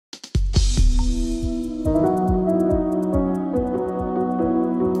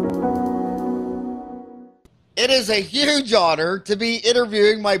It is a huge honor to be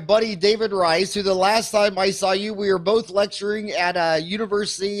interviewing my buddy David Rice, who the last time I saw you, we were both lecturing at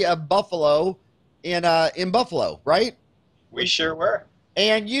University of Buffalo in Buffalo, right? We sure were.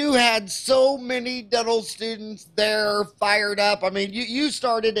 And you had so many dental students there fired up. I mean, you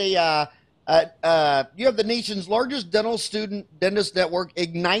started you have the nation's largest dental student dentist network,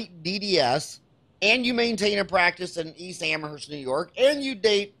 igniteDDS, and you maintain a practice in East Amherst, New York, and you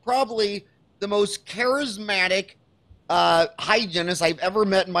date probably the most charismatic hygienist I've ever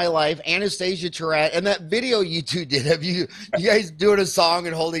met in my life, Anastasia Tourette. And that video you two did of you guys doing a song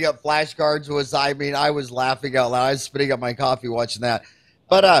and holding up flashcards was, I mean, I was laughing out loud. I was spitting up my coffee watching that.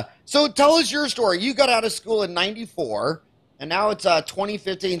 But so tell us your story. You got out of school in '94, and now it's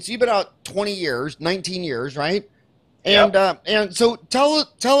 2015. So you've been out 20 years, 19 years, right? And Yep. and so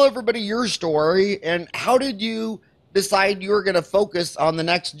tell everybody your story, and how did you decide you were going to focus on the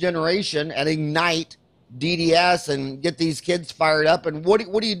next generation and ignite DDS and get these kids fired up? And what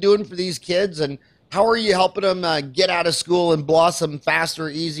are you doing for these kids, and how are you helping them get out of school and blossom faster,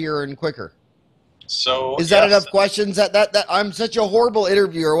 easier, and quicker? So Is that yes, enough questions? That I'm such a horrible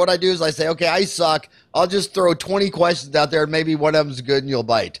interviewer. What I do is I say, okay, I suck. I'll just throw 20 questions out there, and maybe one of them's good, and you'll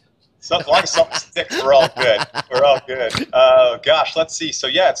bite. so as long as something sticks, we're all good. We're all good. Gosh, let's see. So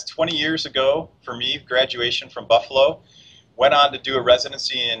yeah, it's 20 years ago for me, graduation from Buffalo. Went on to do a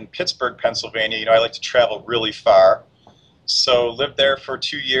residency in Pittsburgh, Pennsylvania. You know, I like to travel really far. So lived there for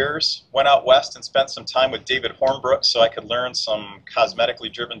 2 years, went out west and spent some time with David Hornbrook so I could learn some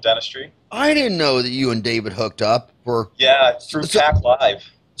cosmetically driven dentistry. I didn't know that you and David hooked up for. Yeah, through PAC Live.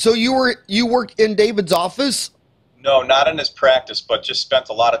 So you work in David's office? No, not in his practice, but just spent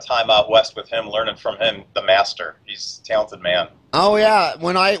a lot of time out west with him, learning from him, the master. He's a talented man. Oh yeah,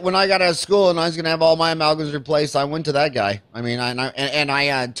 when I got out of school and I was gonna have all my amalgams replaced, I went to that guy. I mean,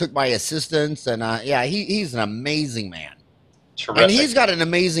 I took my assistants, and yeah, he's an amazing man. Terrific. And he's got an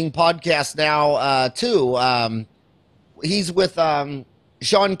amazing podcast now too. He's with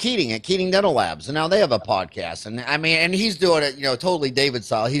Sean Keating at Keating Dental Labs, and now they have a podcast. And I mean, and he's doing it, totally David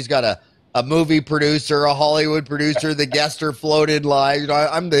style. He's got a movie producer, a Hollywood producer. The guests are floated live.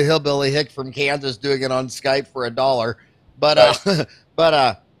 I'm the hillbilly hick from Kansas doing it on Skype for $1.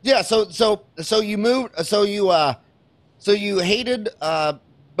 But yeah. So you moved. So you hated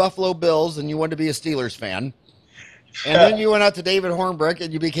Buffalo Bills, and you wanted to be a Steelers fan. And then you went out to David Hornbrook,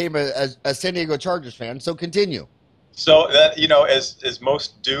 and you became a San Diego Chargers fan. So continue. So that, as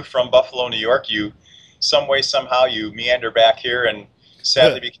most do from Buffalo, New York, you some way somehow you meander back here and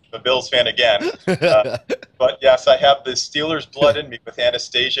sadly became a Bills fan again. But yes, I have the Steelers blood in me with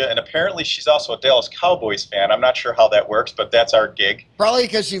Anastasia, and apparently she's also a Dallas Cowboys fan. I'm not sure how that works, but that's our gig. Probably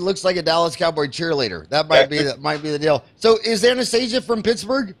because she looks like a Dallas Cowboy cheerleader. That might be the deal. So is Anastasia from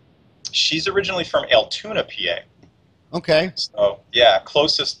Pittsburgh? She's originally from Altoona, PA. Okay. So yeah,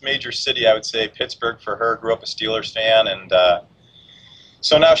 closest major city, I would say Pittsburgh for her. Grew up a Steelers fan, and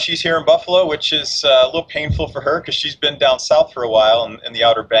so now she's here in Buffalo, which is a little painful for her because she's been down south for a while in the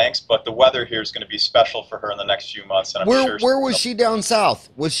Outer Banks. But the weather here is going to be special for her in the next few months. And where was she down south?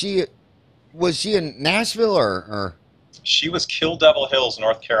 Was she in Nashville or? She was Kill Devil Hills,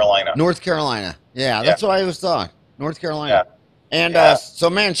 North Carolina. North Carolina. Yeah, that's what I always thought. North Carolina. Yeah. And so,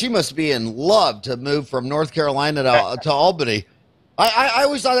 man, she must be in love to move from North Carolina to Albany. I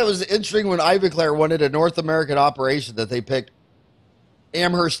always thought it was interesting when Ivy Claire wanted a North American operation that they picked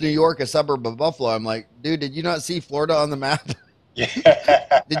Amherst, New York, a suburb of Buffalo. I'm like, dude, did you not see Florida on the map?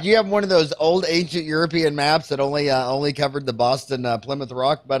 Yeah. Did you have one of those old ancient European maps that only covered the Boston Plymouth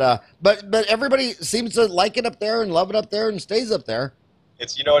Rock? But everybody seems to like it up there and love it up there and stays up there.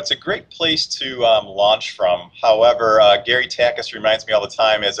 It's a great place to launch from. However, Gary Takis reminds me all the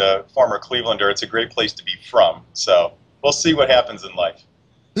time, as a former Clevelander, it's a great place to be from. So we'll see what happens in life.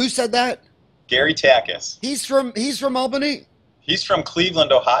 Who said that? Gary Takis. He's from Albany? He's from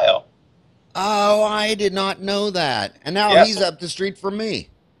Cleveland, Ohio. Oh, I did not know that. And now he's up the street from me.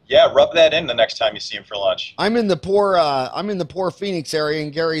 Yeah, rub that in the next time you see him for lunch. I'm in the poor Phoenix area,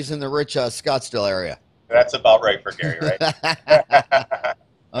 and Gary's in the rich Scottsdale area. That's about right for Gary, right?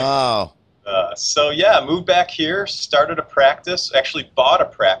 Oh. So yeah, moved back here, started a practice, actually bought a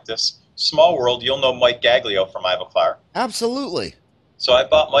practice. Small world, you'll know Mike Gaglio from Ivy Claire. Absolutely. So I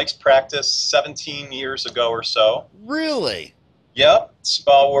bought Mike's practice 17 years ago or so. Really? Yep,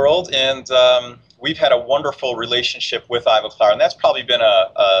 small world, and we've had a wonderful relationship with Ivy Claire, and that's probably been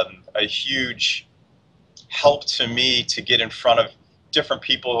a huge help to me to get in front of different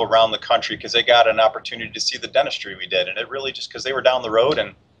people around the country, because they got an opportunity to see the dentistry we did, and it really just because they were down the road,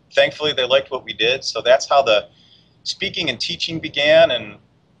 and thankfully they liked what we did. So that's how the speaking and teaching began, and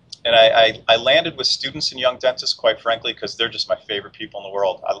And I landed with students and young dentists, quite frankly, because they're just my favorite people in the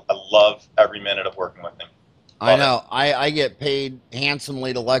world. I love every minute of working with them. I know. I get paid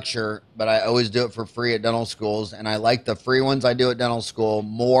handsomely to lecture, but I always do it for free at dental schools, and I like the free ones I do at dental school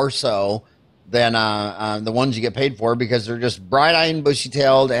more so than the ones you get paid for, because they're just bright-eyed and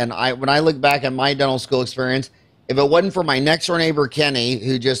bushy-tailed. And when I look back at my dental school experience, if it wasn't for my next-door neighbor, Kenny,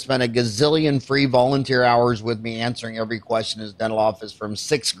 who just spent a gazillion free volunteer hours with me answering every question in his dental office from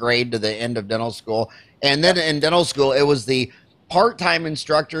 6th grade to the end of dental school. And then in dental school, it was the part-time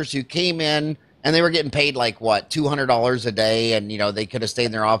instructors who came in, and they were getting paid like, what, $200 a day, and, you know, they could have stayed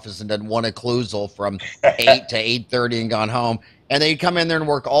in their office and done one occlusal from 8 to 8:30 and gone home. And they'd come in there and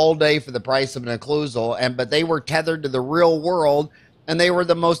work all day for the price of an occlusal, but they were tethered to the real world, and they were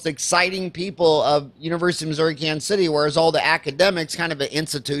the most exciting people of University of Missouri Kansas City, whereas all the academics, kind of an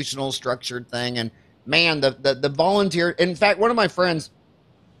institutional structured thing. And man, the volunteer, in fact, one of my friends,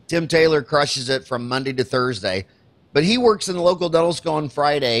 Tim Taylor, crushes it from Monday to Thursday, but he works in the local dental school on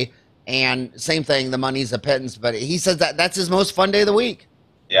Friday, and same thing, the money's a pittance, but he says that's his most fun day of the week.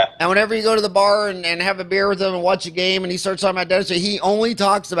 Yeah. And whenever you go to the bar and have a beer with him and watch a game, and he starts talking about dentistry, he only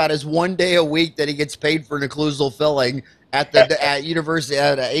talks about his one day a week that he gets paid for an occlusal filling at university,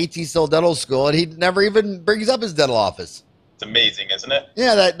 at A.T. Still Dental School, and he never even brings up his dental office. It's amazing, isn't it?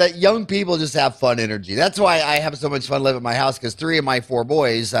 Yeah, that young people just have fun energy. That's why I have so much fun living at my house, because 3 of my 4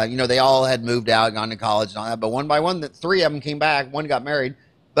 boys, you know, they all had moved out, gone to college and all that, but one by one, 3 of them came back, 1 got married.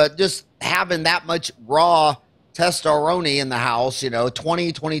 But just having that much raw testosterone in the house, you know,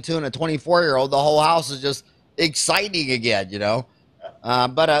 20, 22, and a 24-year-old, the whole house is just exciting again, you know.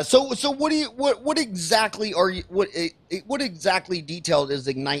 So what exactly are you, what exactly detailed is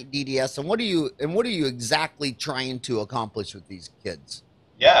igniteDDS, and what are you exactly trying to accomplish with these kids?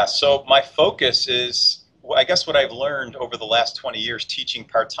 Yeah, so my focus is, I guess what I've learned over the last 20 years teaching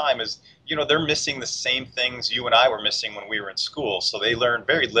part-time is, you know, they're missing the same things you and I were missing when we were in school. So they learn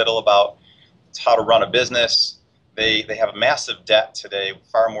very little about how to run a business. They have a massive debt today,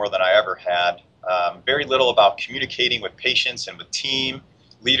 far more than I ever had. Very little about communicating with patients and with team,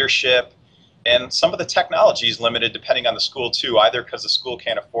 leadership, and some of the technology is limited depending on the school too, either because the school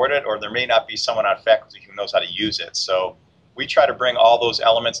can't afford it or there may not be someone on faculty who knows how to use it. So we try to bring all those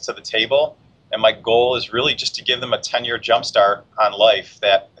elements to the table, and my goal is really just to give them a 10-year jumpstart on life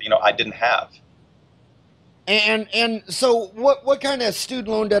that, you know, I didn't have. And so what kind of student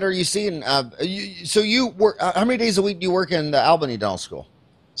loan debt are you seeing? So you work, how many days a week do you work in the Albany Dental School?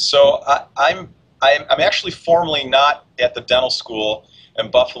 So I'm actually formally not at the dental school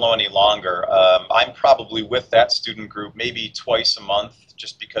in Buffalo any longer. I'm probably with that student group maybe twice a month,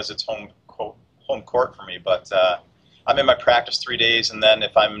 just because it's home court for me. But I'm in my practice 3 days, and then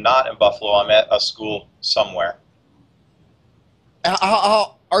if I'm not in Buffalo, I'm at a school somewhere.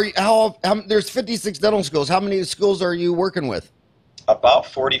 There's 56 dental schools. How many schools are you working with? About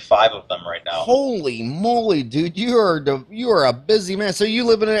 45 of them right now. Holy moly, dude! You are a busy man. So you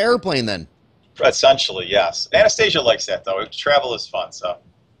live in an airplane then? Essentially, yes. Anastasia likes that though. Travel is fun, so.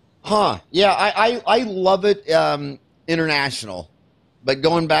 Huh? Yeah, I love it. International, but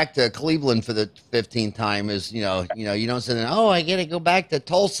going back to Cleveland for the 15th time is, you don't say, oh, I get to go back to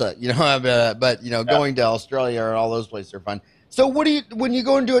Tulsa, but going to Australia or all those places are fun. So when you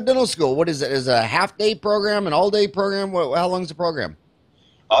go into a dental school, what is it? Is it a half-day program, an all-day program? How long is the program?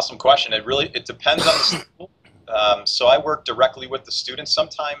 Awesome question. It depends on the school. So I work directly with the students.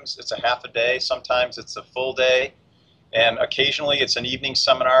 Sometimes it's a half a day, sometimes it's a full day, and occasionally it's an evening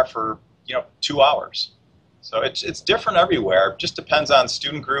seminar for 2 hours. So it's different everywhere. It just depends on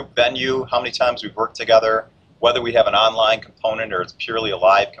student group, venue, how many times we've worked together, whether we have an online component or it's purely a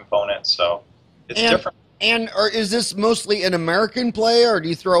live component. So it's different. Or is this mostly an American play, or do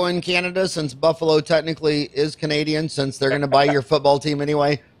you throw in Canada, since Buffalo technically is Canadian, since they're going to buy your football team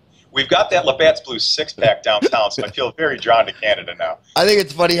anyway? We've got that Labatt's Blue six-pack downtown, so I feel very drawn to Canada now. I think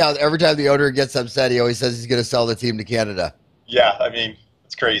it's funny how every time the owner gets upset, he always says he's going to sell the team to Canada. Yeah, I mean,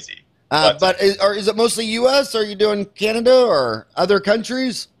 it's crazy. But is it mostly U.S.? Are you doing Canada or other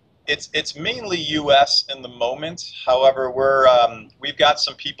countries? It's mainly U.S. in the moment. However, we've got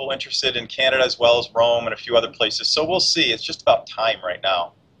some people interested in Canada as well as Rome and a few other places. So we'll see. It's just about time right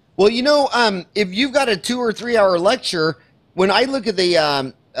now. Well, if you've got a 2 or 3 hour lecture, when I look at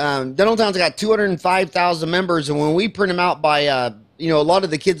the Dental Town's got 205,000 members, and when we print them out by a lot of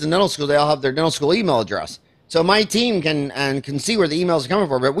the kids in dental school, they all have their dental school email address. So my team can see where the emails are coming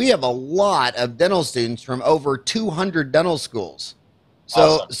from. But we have a lot of dental students from over 200 dental schools. So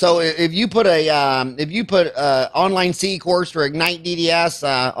awesome. So if you put online CE course for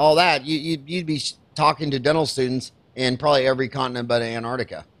igniteDDS, all that, you'd be talking to dental students in probably every continent but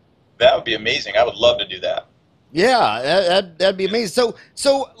Antarctica. That would be amazing. I would love to do that. Yeah, that'd be amazing.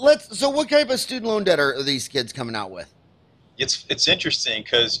 So what type of student loan debt are these kids coming out with? It's interesting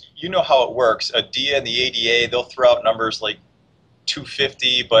because you know how it works. A DIA and the ADA, they'll throw out numbers like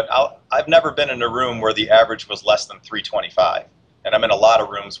 250, but I've never been in a room where the average was less than 325. And I'm in a lot of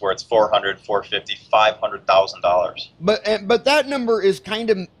rooms where it's 400, 450, $500,000. But that number is kind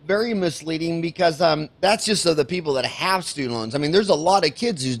of very misleading because that's just of the people that have student loans. I mean, there's a lot of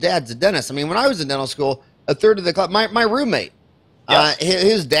kids whose dad's a dentist. I mean, when I was in dental school, a third of the class, my roommate, yes.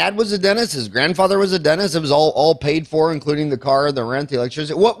 His dad was a dentist, his grandfather was a dentist. It was all paid for, including the car, the rent, the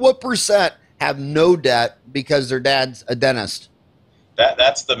electricity. What percent have no debt because their dad's a dentist?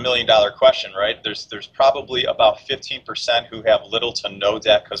 That's the $1 million question, right? There's probably about 15% who have little to no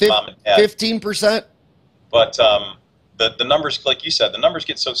debt because mom and dad. 15%? But the numbers, like you said, the numbers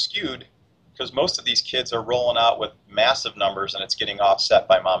get so skewed because most of these kids are rolling out with massive numbers and it's getting offset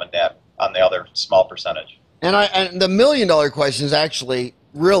by mom and dad on the other small percentage. And the $1 million question is actually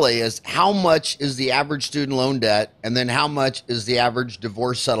really is how much is the average student loan debt, and then how much is the average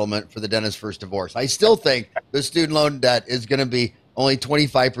divorce settlement for the dentist's first divorce? I still think the student loan debt is going to be only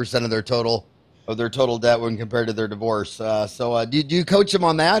 25% of their total debt when compared to their divorce. So do you coach them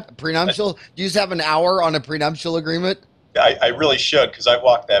on that prenuptial? Do you just have an hour on a prenuptial agreement? I really should because I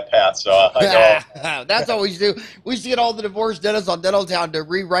walked that path. So I know. That's what we should do. We should get all the divorced dentists on Dental Town to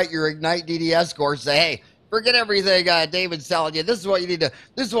rewrite your igniteDDS course. Say, hey, forget everything David's telling you. This is what you need to.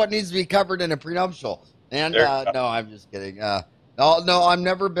 This is what needs to be covered in a prenuptial. And no, I'm just kidding. No, I'm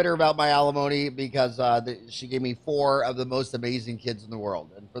never bitter about my alimony because she gave me 4 of the most amazing kids in the world,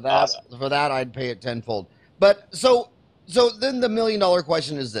 and for that, I'd pay it tenfold. But so then the $1 million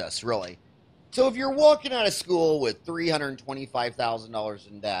question is this, really. So if you're walking out of school with $325,000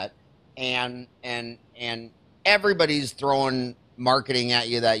 in debt, and everybody's throwing marketing at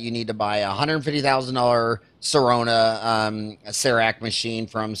you that you need to buy a $150,000 Sirona CERAC machine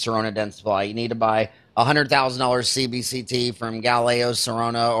from Sirona Dentsply, you need to buy $100,000 CBCT from Galileo,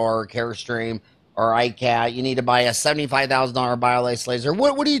 Sirona, or Carestream, or iCat. You need to buy a $75,000 BioLace laser.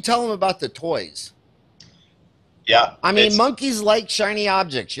 What do you tell them about the toys? Yeah, I mean, monkeys like shiny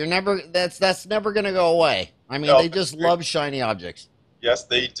objects. That's never going to go away. I mean, they just love shiny objects. Yes,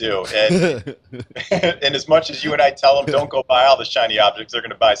 they do. And and as much as you and I tell them, don't go buy all the shiny objects, they're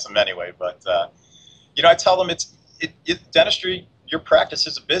going to buy some anyway. But I tell them dentistry. Your practice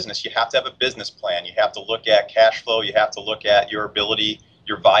is a business. You have to have a business plan. You have to look at cash flow. You have to look at your ability,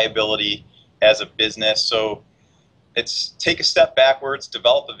 your viability as a business. So it's take a step backwards,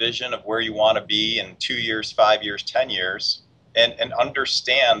 develop a vision of where you want to be in 2 years, 5 years, 10 years, and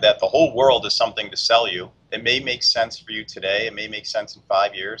understand that the whole world is something to sell you. It may make sense for you today. It may make sense in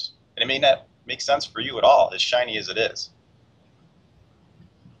 5 years. And it may not make sense for you at all, as shiny as it is.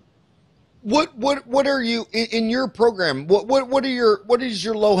 What are you in your program? What is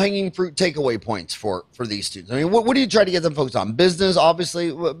your low hanging fruit takeaway points for these students? I mean, what do you try to get them focused on? Business,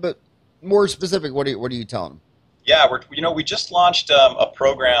 obviously, but more specific. What are you telling them? Yeah, we just launched a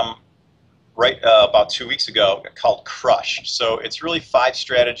program right about 2 weeks ago called C.R.U.S.H. So it's really 5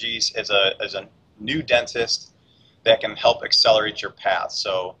 strategies as a new dentist that can help accelerate your path.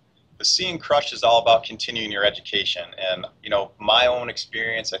 So the C in C.R.U.S.H is all about continuing your education. And, my own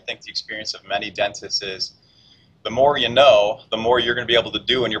experience, I think the experience of many dentists is the more you know, the more you're going to be able to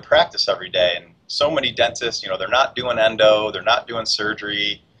do in your practice every day. And so many dentists, they're not doing endo, they're not doing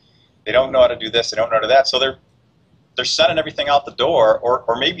surgery, they don't know how to do this, they don't know how to do that. So they're sending everything out the door,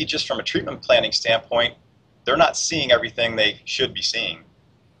 or maybe just from a treatment planning standpoint, they're not seeing everything they should be seeing.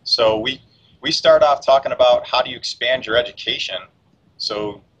 So we start off talking about how do you expand your education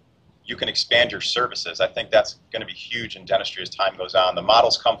so you can expand your services. I think that's going to be huge in dentistry as time goes on. The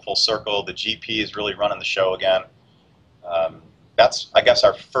models come full circle. The GP is really running the show again. That's, I guess,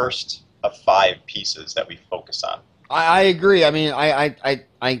 our first of 5 pieces that we focus on. I agree. I mean,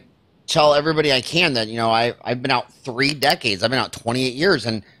 I tell everybody I can that, I've been out 3 decades. I've been out 28 years.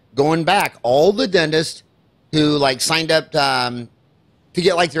 And going back, all the dentists who, signed up to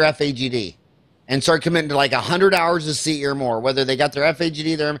get, their FAGD and start committing to 100 hours a CE or more, whether they got their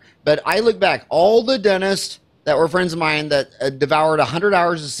FAGD there. But I look back, all the dentists that were friends of mine that devoured 100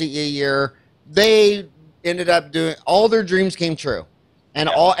 hours of CE a year, they ended up doing, all their dreams came true. And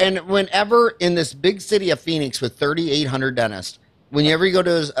and whenever in this big city of Phoenix with 3,800 dentists, whenever you go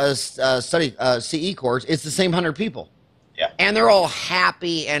to a study CE course, it's the same 100 people. Yeah. And they're all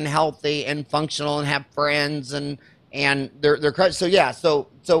happy and healthy and functional and have friends and they're so yeah,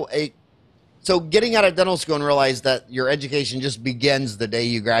 so getting out of dental school and realize that your education just begins the day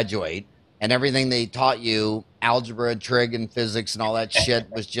you graduate, and everything they taught you, algebra, trig, and physics and all that shit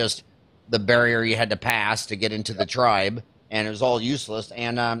was just the barrier you had to pass to get into the tribe, and it was all useless.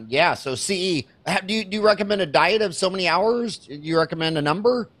 And yeah, so CE, do you recommend a diet of so many hours? Do you recommend a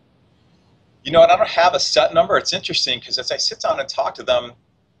number? You know, and I don't have a set number. It's interesting because as I sit down and talk to them,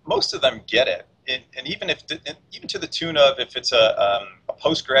 most of them get it. And even even to the tune of if it's a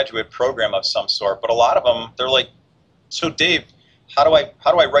postgraduate program of some sort, but a lot of them, they're like, so Dave, how do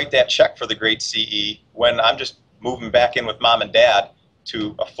I write that check for the grade CE when I'm just moving back in with mom and dad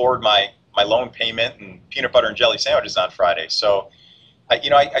to afford my loan payment and peanut butter and jelly sandwiches on Friday? So I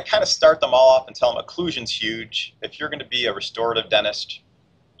kind of start them all off and tell them occlusion's huge. If you're going to be a restorative dentist,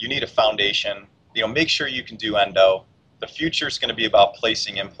 you need a foundation. Make sure you can do endo. The future is going to be about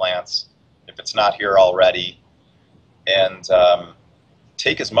placing implants if it's not here already, and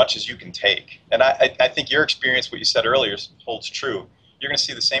take as much as you can take. And I think your experience, what you said earlier, holds true. You're going to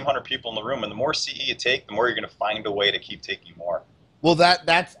see the same 100 people in the room, and the more CE you take, the more you're going to find a way to keep taking more. Well,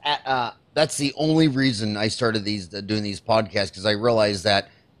 that's the only reason I started doing these podcasts, because I realized that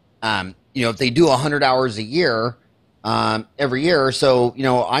if they do 100 hours a year, every year, so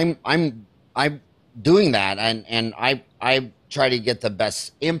I'm doing that, and I try to get the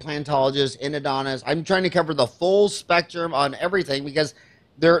best implantologists, endodontists. I'm trying to cover the full spectrum on everything, because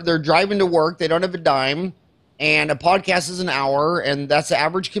they're driving to work, they don't have a dime, and a podcast is an hour, and that's the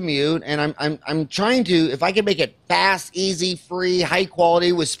average commute. And I'm trying to, if I can make it fast, easy, free, high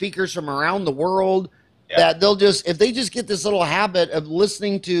quality with speakers from around the world, that they'll just, if they just get this little habit of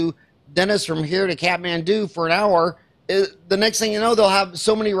listening to dentists from here to Kathmandu for an hour, the next thing you know, they'll have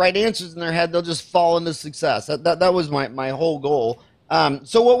so many right answers in their head, they'll just fall into success. That was my whole goal.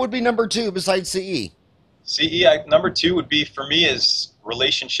 So what would be number 2 besides CE? CE, number 2 would be, for me, is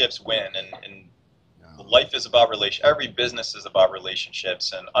relationships win. And life is about every business is about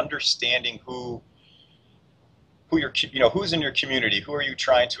relationships, and understanding who's in your community, who are you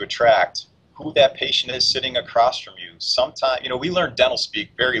trying to attract, who that patient is sitting across from you. Sometimes, we learn dental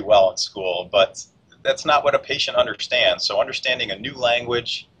speak very well in school, but that's not what a patient understands. So understanding a new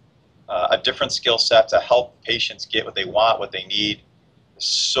language, a different skill set to help patients get what they want, what they need, is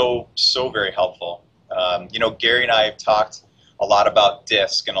so very helpful. Gary and I have talked a lot about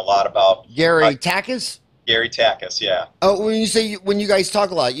DISC and a lot about Gary Takis. Gary Takis, yeah. Oh, when you say when you guys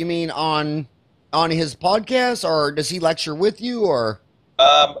talk a lot, you mean on his podcast, or does he lecture with you, or?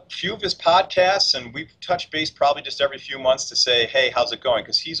 A few of his podcasts, and we've touched base probably just every few months to say, hey, how's it going?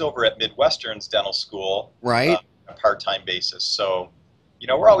 Because he's over at Midwestern's dental school, right, on a part-time basis. So,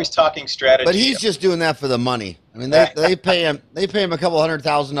 we're always talking strategy. But he's just doing that for the money. I mean, they pay him a couple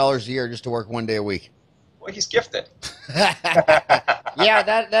 $100,000 a year just to work 1 day a week. Well, he's gifted. Yeah,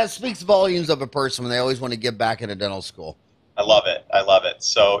 that speaks volumes of a person when they always want to give back in a dental school. I love it.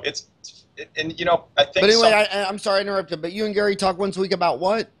 So I think. But anyway, I'm sorry I interrupted. But you and Gary talk once a week about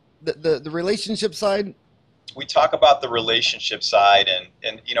what? The relationship side? We talk about the relationship side,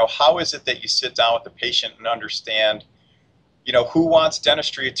 and how is it that you sit down with the patient and understand, who wants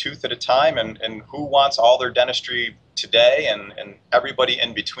dentistry a tooth at a time, and who wants all their dentistry today, and everybody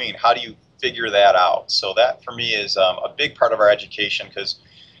in between. How do you figure that out? So that, for me, is a big part of our education, because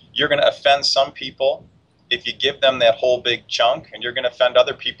you're going to offend some people if you give them that whole big chunk, and you're going to offend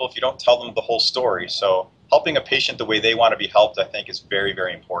other people if you don't tell them the whole story. So helping a patient the way they want to be helped, I think, is very,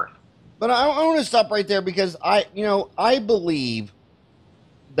 very important. But I want to stop right there, because I believe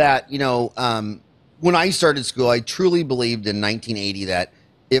that, when I started school, I truly believed in 1980 that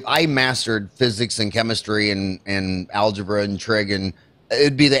if I mastered physics and chemistry and algebra and trig, and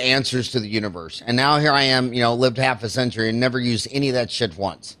it'd be the answers to the universe. And now here I am, lived half a century and never used any of that shit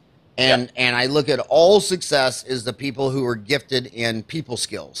once. And I look at all success is the people who are gifted in people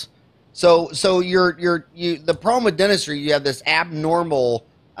skills. So the problem with dentistry, you have this abnormal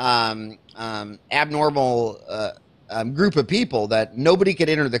group of people that nobody could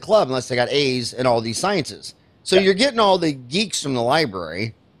enter the club unless they got A's in all these sciences. So you're getting all the geeks from the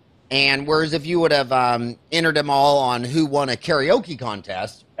library, and whereas if you would have entered them all on who won a karaoke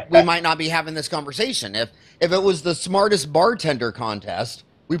contest, we might not be having this conversation. If it was the smartest bartender contest,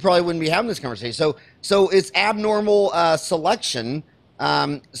 we probably wouldn't be having this conversation. So it's abnormal selection.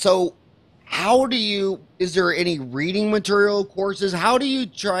 So how do you, is there any reading material courses? How do you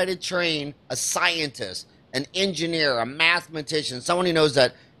try to train a scientist, an engineer, a mathematician, someone who knows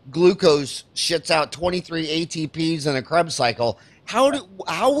that glucose shits out 23 ATPs in a Krebs cycle?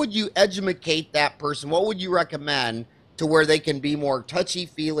 How would you educate that person? What would you recommend to where they can be more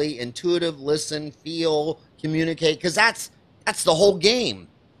touchy-feely, intuitive, listen, feel, communicate? Because that's the whole game.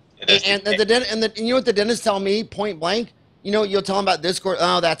 And you know what the dentists tell me point blank? You'll tell them about this course.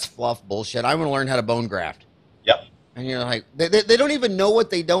 Oh, that's fluff bullshit. I want to learn how to bone graft. Yep. And you're like, they don't even know what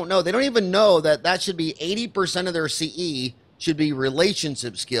they don't know. They don't even know that that should be 80% of their CE should be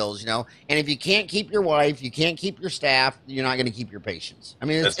relationship skills, you know. And if you can't keep your wife, you can't keep your staff, you're not going to keep your patients. I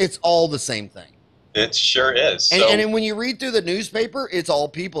mean, it's all the same thing. It sure is. And then when you read through the newspaper, it's all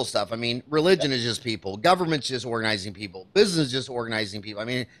people stuff. I mean, religion is just people, government's just organizing people, business is just organizing people. I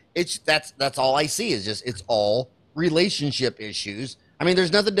mean, that's all I see is just it's all relationship issues. I mean,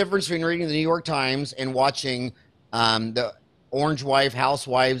 there's nothing different between reading the New York Times and watching the Orange Wife,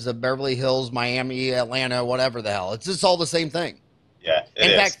 Housewives of Beverly Hills, Miami, Atlanta, whatever the hell. It's just all the same thing. Yeah,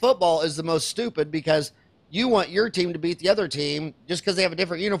 in fact, football is the most stupid because you want your team to beat the other team just because they have a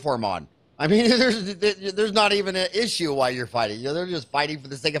different uniform on. I mean, there's not even an issue why you're fighting. You know, they're just fighting for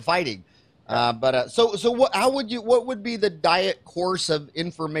the sake of fighting. So what would be the diet course of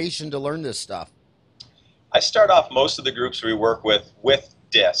information to learn this stuff? I start off most of the groups we work with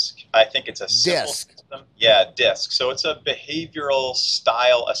DISC. I think it's a simple system. Yeah, DISC. So it's a behavioral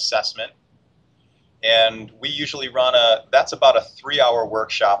style assessment. And we usually run that's about a 3-hour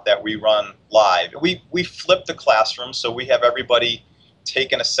workshop that we run live. We flip the classroom, so we have everybody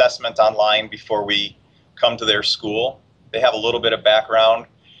take an assessment online before we come to their school. They have a little bit of background.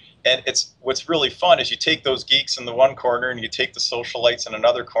 And what's really fun is you take those geeks in the one corner and you take the socialites in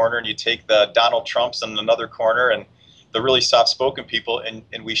another corner and you take the Donald Trumps in another corner and the really soft-spoken people, and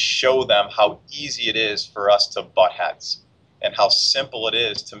we show them how easy it is for us to butt heads and how simple it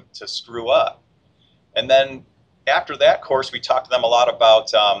is to screw up. And then after that course, we talk to them a lot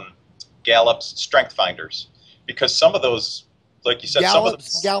about Gallup's Strength Finders, because some of those, like you said,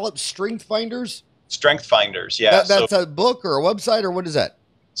 Gallup's Strength Finders? Strength Finders, yeah. That's a book or a website, or what is that?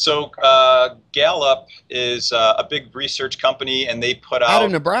 So Gallup is a big research company, and they put out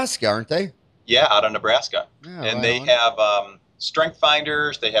of Nebraska, aren't they? Yeah, out of Nebraska. Yeah, and they have Strength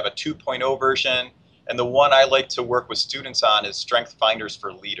Finders. They have a 2.0 version, and the one I like to work with students on is Strength Finders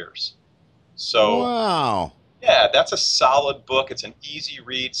for Leaders. So wow, yeah, that's a solid book. It's an easy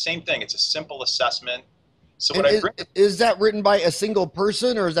read. Same thing. It's a simple assessment. So is that written by a single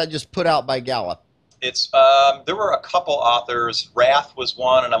person, or is that just put out by Gallup? It's there were a couple authors. Rath was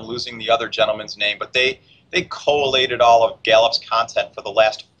one, and I'm losing the other gentleman's name, but they collated all of Gallup's content for the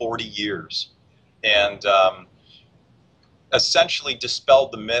last 40 years and essentially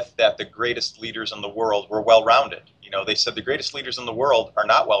dispelled the myth that the greatest leaders in the world were well-rounded. You know, they said the greatest leaders in the world are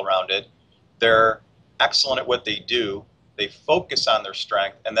not well-rounded. They're excellent at what they do. They focus on their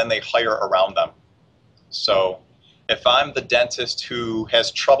strength, and then they hire around them. So if I'm the dentist who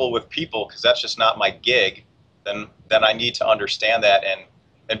has trouble with people because that's just not my gig, then I need to understand that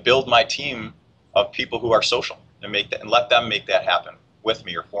and build my team of people who are social and let them make that happen with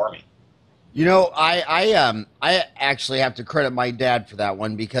me or for me. You know, I actually have to credit my dad for that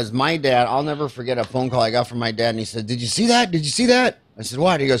one, because my dad, I'll never forget a phone call I got from my dad, and he said, "Did you see that? Did you see that?" I said,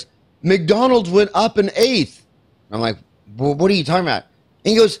 "What?" He goes, "McDonald's went up an eighth." I'm like, well, "What are you talking about?"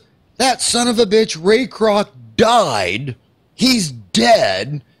 And he goes, "That son of a bitch, Ray Kroc, died. He's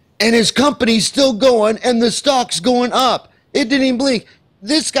dead, and his company's still going, and the stock's going up. It didn't even blink.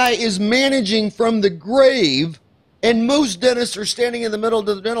 This guy is managing from the grave, and most dentists are standing in the middle of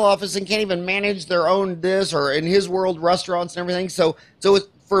the dental office and can't even manage their own this, or in his world, restaurants and everything." So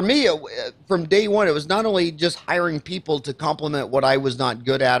for me, from day one, it was not only just hiring people to complement what I was not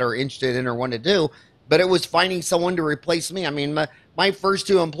good at or interested in or wanted to do, but it was finding someone to replace me. I mean, my first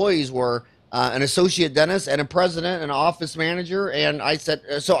 2 employees were an associate dentist and a president and an office manager. And I said,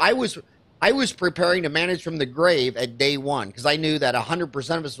 so I was preparing to manage from the grave at day one, because I knew that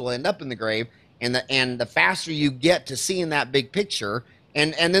 100% of us will end up in the grave. And the faster you get to seeing that big picture,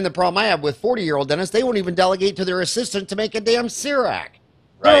 and then the problem I have with 40-year-old dentists, they won't even delegate to their assistant to make a damn C.R.U.S.H.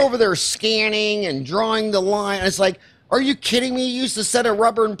 They're over there scanning and drawing the line. And it's like, are you kidding me? You used to send a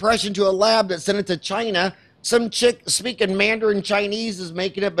rubber impression to a lab that sent it to China. Some chick speaking Mandarin Chinese is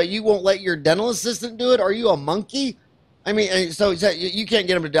making it, but you won't let your dental assistant do it? Are you a monkey? I mean, so you can't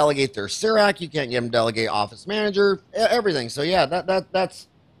get them to delegate their C.R.U.S.H. You can't get them to delegate office manager, everything. So yeah,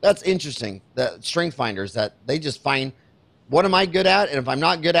 that's interesting. The Strength Finders, that they just find, what am I good at? And if I'm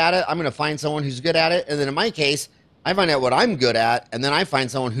not good at it, I'm going to find someone who's good at it. And then in my case, I find out what I'm good at, and then I find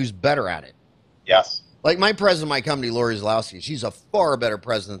someone who's better at it. Yes. Like my president of my company, Lori Zalowski, she's a far better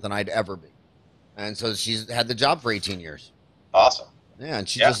president than I'd ever be. And so she's had the job for 18 years. Awesome. Yeah, and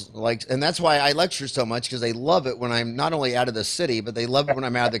she just likes, and that's why I lecture so much, because they love it when I'm not only out of the city, but they love it when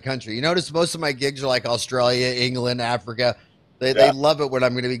I'm out of the country. You notice most of my gigs are like Australia, England, Africa. They love it when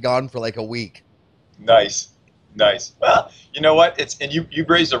I'm going to be gone for like a week. Nice. Well, you know what? And you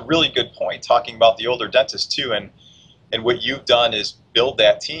raised a really good point talking about the older dentists too, and what you've done is build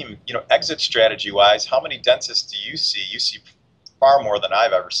that team. You know, exit strategy wise, how many dentists do you see? You see far more than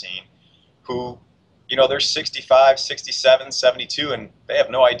I've ever seen, who, you know, they're 65, 67, 72, and they have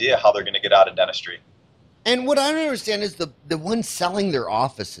no idea how they're going to get out of dentistry. And what I don't understand is the ones selling their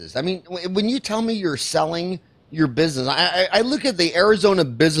offices. I mean, when you tell me you're selling your business, I look at the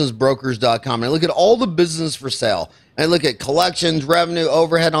ArizonaBusinessBrokers.com and I look at all the business for sale. And I look at collections, revenue,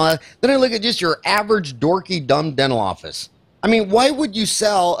 overhead, and all that. Then I look at just your average dorky, dumb dental office. I mean, why would you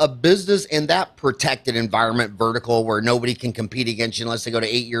sell a business in that protected environment vertical where nobody can compete against you unless they go to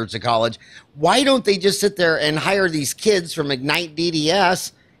 8 years of college? Why don't they just sit there and hire these kids from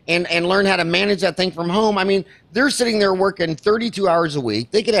igniteDDS and learn how to manage that thing from home? I mean, they're sitting there working 32 hours a week.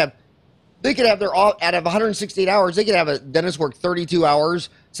 They could have their, out of 168 hours, they could have a dentist work 32 hours,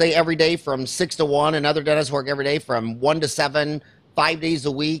 say every day from 6 to 1, another dentist work every day from 1 to 7, 5 days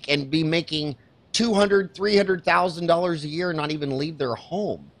a week, and be making $200,000, $300,000 a year and not even leave their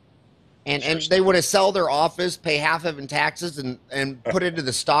home. And they want to sell their office, pay half of it in taxes, and put it into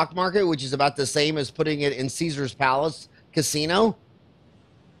the stock market, which is about the same as putting it in Caesar's Palace Casino.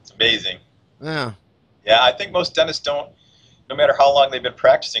 It's amazing. Yeah. Yeah, I think most dentists don't, no matter how long they've been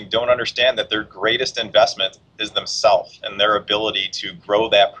practicing, don't understand that their greatest investment is themselves and their ability to grow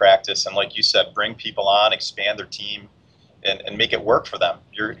that practice. And like you said, bring people on, expand their team, and make it work for them.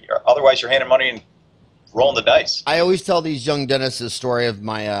 Otherwise, you're handing money and rolling the dice. I always tell these young dentists the story of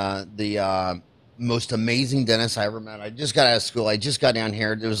my the most amazing dentist I ever met. I just got out of school. I just got down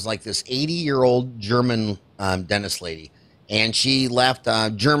here. There was like this 80-year-old German dentist lady, and she left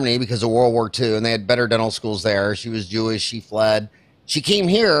Germany because of World War II, and they had better dental schools there. She was Jewish. She fled. She came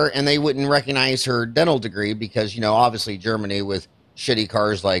here, and they wouldn't recognize her dental degree because, you know, obviously Germany with shitty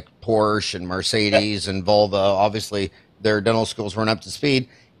cars like Porsche and Mercedes and Volvo, obviously their dental schools weren't up to speed.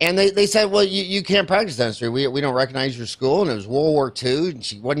 And they said, well, you can't practice dentistry. We don't recognize your school. And it was World War II, and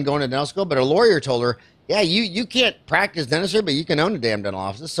she wasn't going to dental school. But a lawyer told her, yeah, you can't practice dentistry, but you can own a damn dental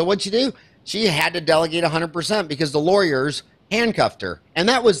office. So what'd she do? She had to delegate 100% because the lawyers handcuffed her. And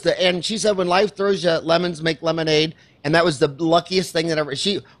that was and she said, when life throws you lemons, make lemonade. And that was the luckiest thing that ever,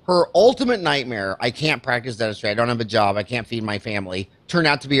 her ultimate nightmare, I can't practice dentistry. I don't have a job. I can't feed my family, turned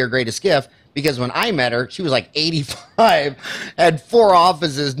out to be her greatest gift. Because when I met her, she was like 85, had 4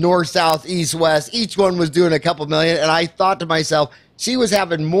 offices, north, south, east, west. Each one was doing a couple million. And I thought to myself, she was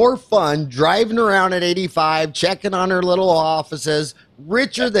having more fun driving around at 85, checking on her little offices,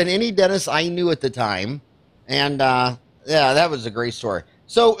 richer than any dentist I knew at the time. And yeah, that was a great story.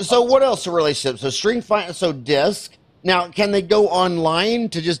 So what else to relationships? So DISC. Now, can they go online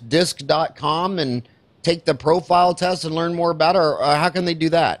to just disc.com and take the profile test and learn more about it? Or how can they do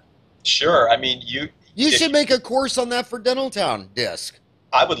that? Sure. I mean, you should make a course on that for Dentaltown, DISC.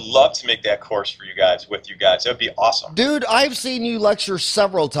 I would love to make that course for you guys, with you guys. It would be awesome. Dude, I've seen you lecture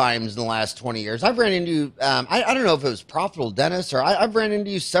several times in the last 20 years. I've ran into you, I don't know if it was Profitable Dentist or I've ran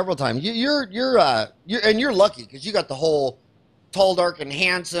into you several times. You're lucky because you got the whole tall, dark, and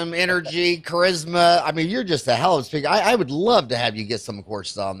handsome energy, charisma. I mean, you're just a hell of a speaker. I would love to have you get some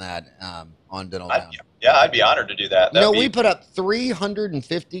courses on that on Dentaltown. Yeah, I'd be honored to do that. We put up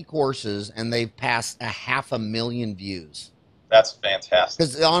 350 courses, and they've passed 500,000 views. That's fantastic.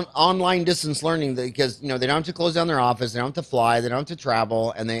 Because online distance learning, because they don't have to close down their office, they don't have to fly, they don't have to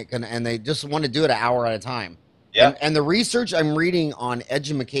travel, and they just want to do it an hour at a time. Yeah. And the research I'm reading on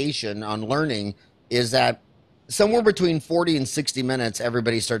edumacation, on learning, is that somewhere between 40 and 60 minutes,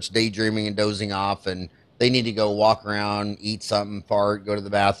 everybody starts daydreaming and dozing off, and they need to go walk around, eat something, fart, go to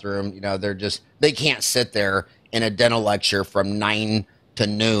the bathroom. They can't sit there in a dental lecture from 9 to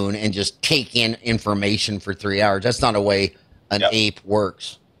noon and just take in information for 3 hours. That's not a way an ape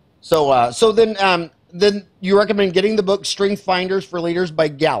works. So then you recommend getting the book Strength Finders for Leaders by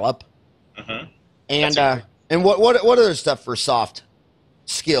Gallup. Mm-hmm. And what other stuff for soft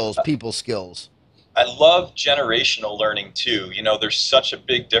skills, people skills? I love generational learning too. There's such a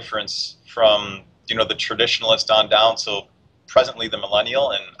big difference from the traditionalist on down to presently the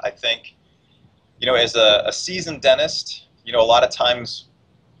millennial. And I think, as a seasoned dentist, a lot of times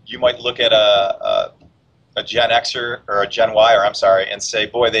you might look at a Gen Xer or a Gen Y, and say,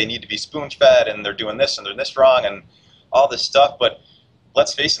 boy, they need to be spoon-fed and they're doing this and they're this wrong and all this stuff. But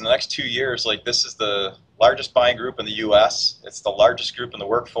let's face it, in the next 2 years, this is the largest buying group in the U.S. It's the largest group in the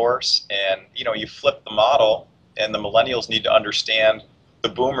workforce. And, you flip the model and the millennials need to understand the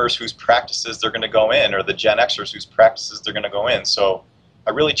boomers whose practices they're going to go in, or the Gen Xers whose practices they're going to go in. So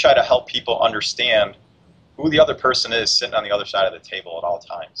I really try to help people understand who the other person is sitting on the other side of the table at all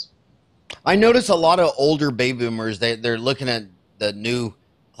times. I notice a lot of older baby boomers, they're looking at the new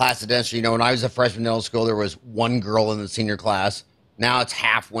class of dentistry. When I was a freshman in dental school, there was one girl in the senior class. Now it's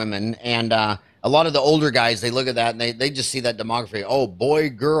half women. And a lot of the older guys, they look at that and they just see that demography. Oh, boy,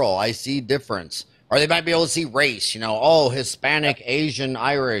 girl, I see difference. Or they might be able to see race, oh, Hispanic, Asian,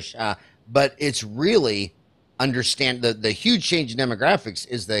 Irish. But it's really understand the huge change in demographics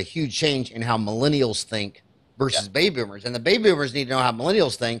is the huge change in how millennials think versus baby boomers. And the baby boomers need to know how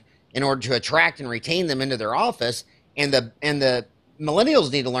millennials think in order to attract and retain them into their office. And the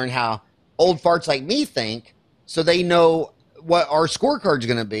millennials need to learn how old farts like me think so they know what our scorecard's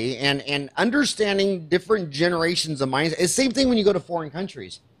going to be, and understanding different generations of minds. It's the same thing when you go to foreign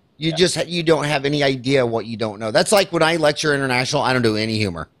countries. You don't have any idea what you don't know. That's like when I lecture international, I don't do any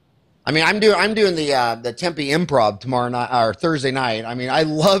humor. I mean, I'm doing the Tempe Improv tomorrow night or Thursday night. I mean, I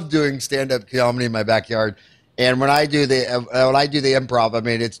love doing stand-up comedy in my backyard. And when I do the improv, I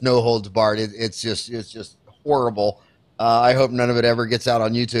mean, it's no holds barred. It's just horrible. I hope none of it ever gets out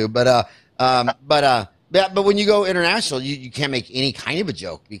on YouTube. But when you go international, you can't make any kind of a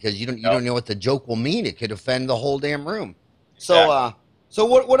joke because you don't know what the joke will mean. It could offend the whole damn room. So so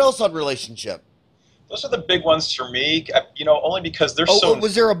what else on relationship? Those are the big ones for me. Only because there's so.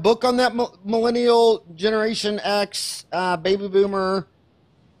 Was there a book on that millennial Generation X baby boomer?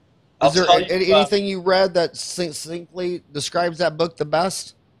 Is there anything you read that succinctly describes that book the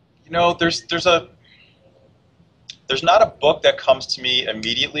best? There's not a book that comes to me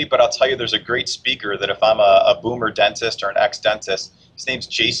immediately, but I'll tell you there's a great speaker that if I'm a boomer dentist or an ex-dentist, his name's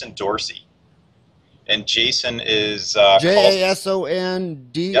Jason Dorsey. And Jason is...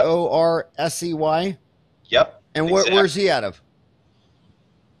 JASONDORSEY? Yep. And exactly. Where's he out of?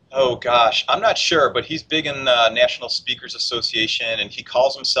 Oh, gosh. I'm not sure, but he's big in the National Speakers Association, and he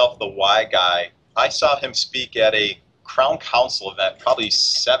calls himself the Why Guy. I saw him speak at a Crown Council event probably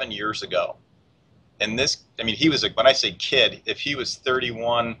 7 years ago. And he was when I say kid, if he was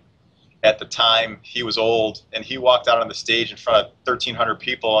 31 at the time, he was old, and he walked out on the stage in front of 1,300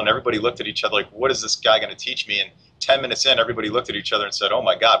 people, and everybody looked at each other like, what is this guy going to teach me? And 10 minutes in, everybody looked at each other and said, oh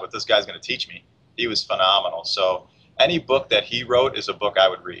my God, what this guy's going to teach me. He was phenomenal. So any book that he wrote is a book I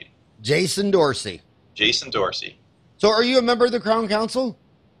would read. Jason Dorsey. Jason Dorsey. So are you a member of the Crown Council?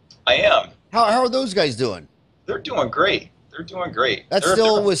 I am. How are those guys doing? They're doing great. They're doing great. That's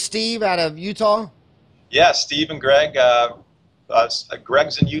still with Steve out of Utah? Yeah, Steve and Greg.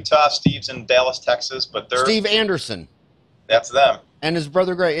 Greg's in Utah, Steve's in Dallas, Texas, but they're... Steve Anderson. That's them. And his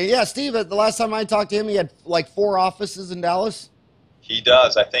brother Greg. Yeah, Steve, the last time I talked to him, he had like 4 offices in Dallas. He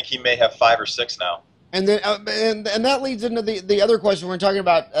does. I think he may have 5 or 6 now. And then, and that leads into the other question we're talking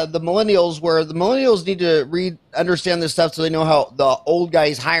about, the millennials, where the millennials need to understand this stuff so they know how the old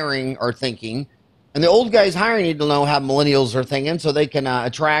guys hiring are thinking. And the old guys hiring need to know how millennials are thinking so they can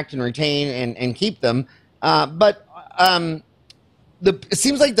attract and retain and keep them. But it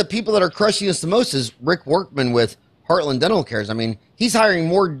seems like the people that are crushing us the most is Rick Workman with Heartland Dental Cares. I mean, he's hiring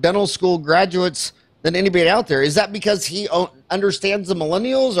more dental school graduates than anybody out there. Is that because he understands the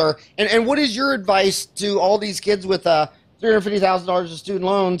millennials? And what is your advice to all these kids with $350,000 of student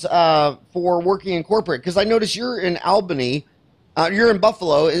loans for working in corporate? Because I notice you're in Albany. You're in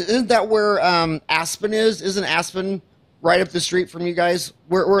Buffalo. Isn't that where Aspen is? Isn't Aspen right up the street from you guys?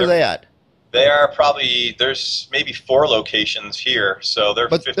 Where are they at? They are probably, there's maybe 4 locations here, so they're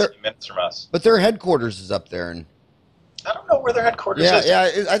 15 minutes from us. But their headquarters is up there. And I don't know where their headquarters is.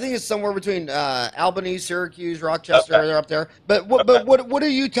 Yeah, I think it's somewhere between Albany, Syracuse, Rochester. Okay. They're up there. But what are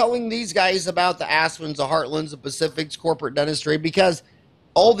you telling these guys about the Aspens, the Heartlands, the Pacifics, corporate dentistry? Because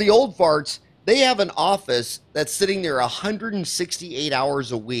all the old farts, they have an office that's sitting there 168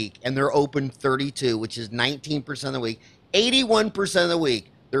 hours a week, and they're open 32, which is 19% of the week, 81% of the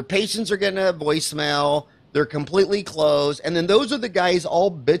week. Their patients are getting a voicemail. They're completely closed. And then those are the guys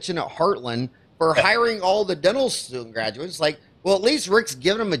all bitching at Heartland for hiring all the dental student graduates. Like, well, at least Rick's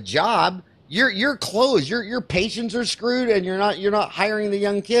giving them a job. You're closed. Your patients are screwed, and you're not hiring the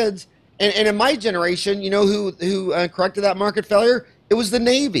young kids. And in my generation, you know who corrected that market failure? It was the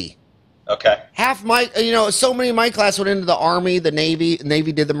Navy. Okay. So many of my class went into the Army, the Navy.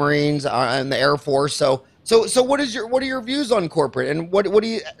 Navy did the Marines, and the Air Force. So what are your views on corporate? And what do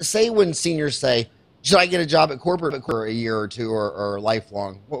you say when seniors say, should I get a job at corporate for a year or 2 or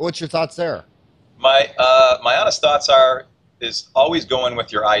lifelong? What's your thoughts there? My honest thoughts is always go in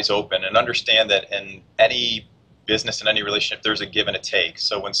with your eyes open and understand that in any business, in any relationship, there's a give and a take.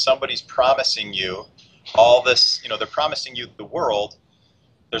 So when somebody's promising you all this, they're promising you the world,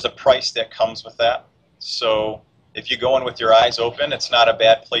 there's a price that comes with that. So if you go in with your eyes open, it's not a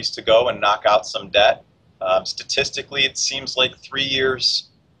bad place to go and knock out some debt. Statistically, it seems like 3 years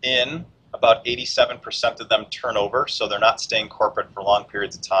in, about 87% of them turn over, so they're not staying corporate for long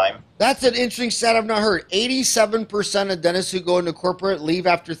periods of time. That's an interesting stat I've not heard. 87% of dentists who go into corporate leave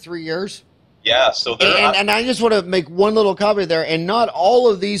after 3 years. Yeah, so and I just want to make one little comment there. And not all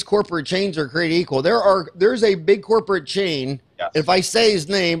of these corporate chains are created equal. There's a big corporate chain. Yes. If I say his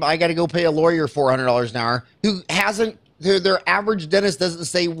name, I got to go pay a lawyer $400 an hour. Who hasn't? Their average dentist doesn't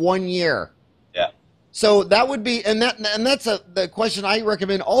say 1 year. Yeah. So that would be, and that's the question I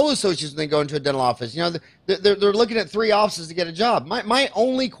recommend all associates when they go into a dental office. You know, they're looking at 3 offices to get a job. My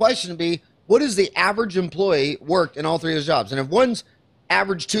only question would be, what is the average employee worked in all 3 of those jobs? And if one's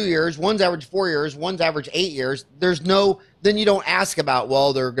average 2 years, one's average 4 years, one's average 8 years, then you don't ask about,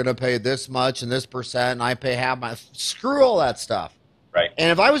 well, they're going to pay this much and this percent, and I pay half my, screw all that stuff. Right. And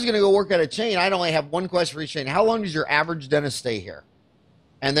if I was going to go work at a chain, I'd only have one question for each chain. How long does your average dentist stay here?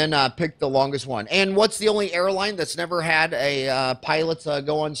 And then pick the longest one. And what's the only airline that's never had a pilots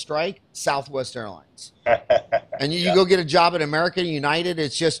go on strike? Southwest Airlines. And you go get a job at American, United,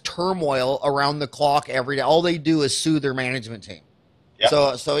 it's just turmoil around the clock every day. All they do is sue their management team.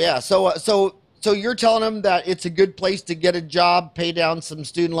 Yeah. So you're telling them that it's a good place to get a job, pay down some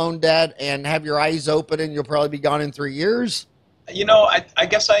student loan debt, and have your eyes open, and you'll probably be gone in 3 years? You know, I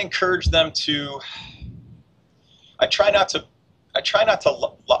guess I encourage them to. I try not to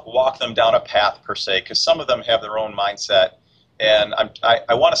walk them down a path per se, because some of them have their own mindset, and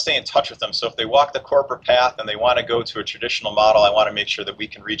I want to stay in touch with them. So if they walk the corporate path and they want to go to a traditional model, I want to make sure that we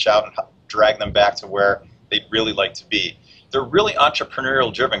can reach out and drag them back to where they'd really like to be. They're really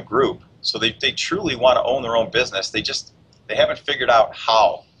entrepreneurial driven group, so they truly want to own their own business. They haven't figured out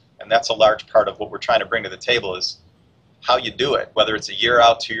how, and that's a large part of what we're trying to bring to the table is how you do it, whether it's a year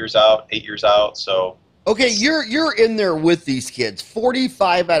out, 2 years out, 8 years out. So okay, you're in there with these kids.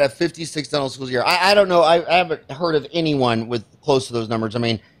 45 out of 56 dental schools a year. I don't know. I haven't heard of anyone with close to those numbers. I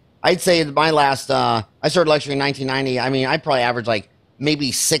mean, I'd say my last I started lecturing in 1990. I mean, I probably averaged like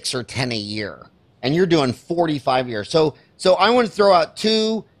maybe 6 or 10 a year, and you're doing 45 years. So I want to throw out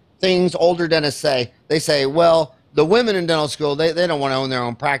 2 things older dentists say. They say, well, the women in dental school, they don't want to own their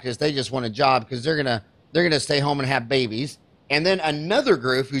own practice. They just want a job because they're gonna stay home and have babies. And then another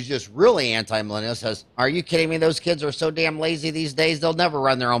group who's just really anti-millennial says, are you kidding me? Those kids are so damn lazy these days. They'll never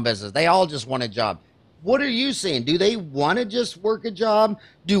run their own business. They all just want a job. What are you seeing? Do they want to just work a job?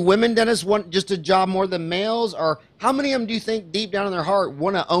 Do women dentists want just a job more than males? Or how many of them do you think deep down in their heart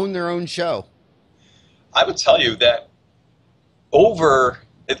want to own their own show? I would tell you that over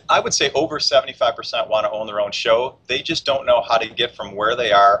 75% want to own their own show. They just don't know how to get from where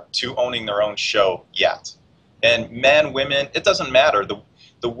they are to owning their own show yet. And men, women, it doesn't matter.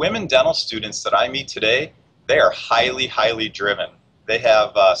 The women dental students that I meet today, they are highly, highly driven. They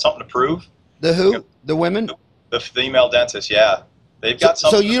have something to prove. The who? The women? The female dentists, yeah. They've got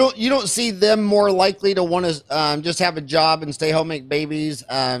something. So you don't see them more likely to want to just have a job and stay home, make babies,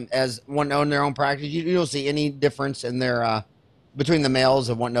 as want to own their own practice? You don't see any difference in their between the males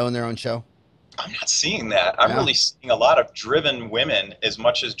of wanting to own their own show? I'm not seeing that. I'm really seeing a lot of driven women as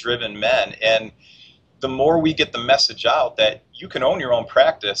much as driven men. And the more we get the message out that you can own your own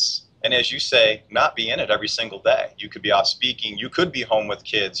practice, and as you say, not be in it every single day. You could be off speaking. You could be home with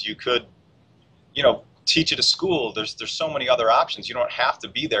kids. You could, teach at a school. There's so many other options. You don't have to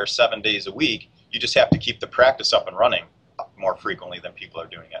be there 7 days a week. You just have to keep the practice up and running more frequently than people are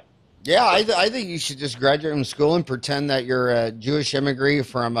doing it. Yeah, I think you should just graduate from school and pretend that you're a Jewish immigrant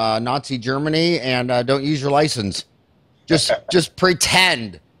from Nazi Germany and don't use your license. Just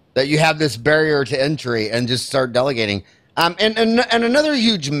pretend that you have this barrier to entry and just start delegating. And another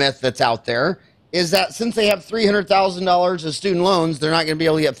huge myth that's out there is that since they have $300,000 of student loans, they're not going to be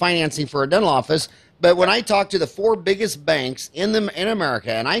able to get financing for a dental office. But when I talk to the 4 biggest banks in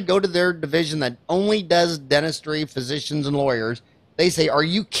America, and I go to their division that only does dentistry, physicians, and lawyers, they say, "Are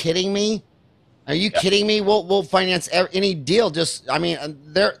you kidding me? Are you kidding me? We'll finance any deal." There's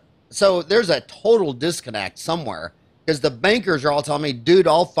a total disconnect somewhere, because the bankers are all telling me, "Dude,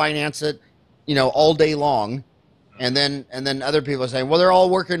 I'll finance it, all day long," and then other people are saying, "Well, they're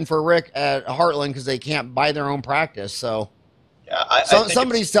all working for Rick at Heartland because they can't buy their own practice." So, yeah,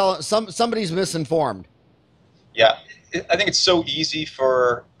 somebody's misinformed. Yeah, I think it's so easy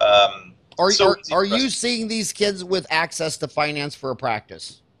for. Are you seeing these kids with access to finance for a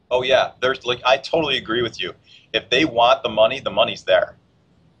practice? Oh yeah, I totally agree with you. If they want the money's there.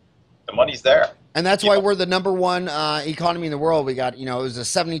 The money's there. And that's why we're the #1 economy in the world. We got, it was a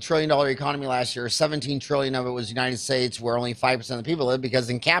 $70 trillion economy last year. 17 trillion of it was United States, where only 5% of the people live, because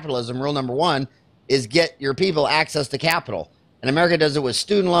in capitalism, rule #1 is get your people access to capital. And America does it with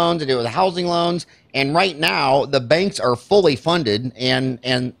student loans, they do it with housing loans. And right now, the banks are fully funded,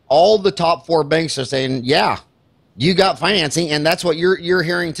 and all the top four banks are saying, yeah, you got financing, and that's what you're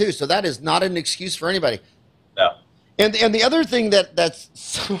hearing too. So that is not an excuse for anybody. No. And the other thing that's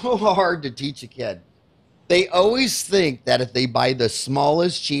so hard to teach a kid, they always think that if they buy the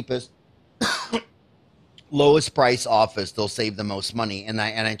smallest, cheapest, lowest price office, they'll save the most money. And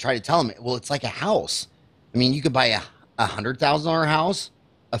I try to tell them, well, it's like a house. I mean, you could buy a $100,000 house,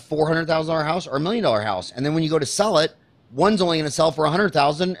 a $400,000 house, or $1 million house, and then when you go to sell it, one's only going to sell for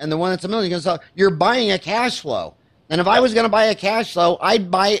 $100,000, and the one that's $1 million is going to sell. You're buying a cash flow. And if I was going to buy a cash flow, I'd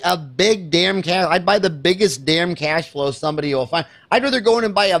buy a big damn cash. I'd buy the biggest damn cash flow somebody will find. I'd rather go in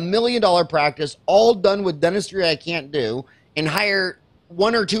and buy $1 million practice, all done with dentistry I can't do, and hire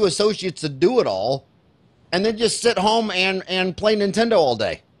 1 or 2 associates to do it all, and then just sit home and play Nintendo all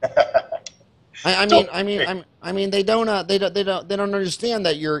day. I mean, they don't understand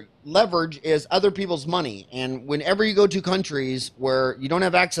that your leverage is other people's money, and whenever you go to countries where you don't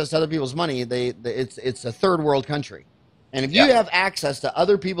have access to other people's money, it's a third world country, and if you have access to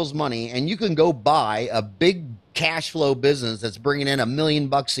other people's money and you can go buy a big cash flow business that's bringing in $1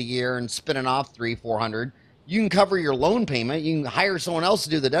 million a year and spinning off 300-400, you can cover your loan payment. You can hire someone else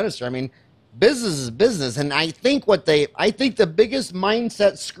to do the dentistry. I mean, business is business, and I think the biggest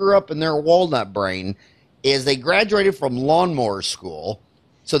mindset screw up in their walnut brain is they graduated from lawnmower school,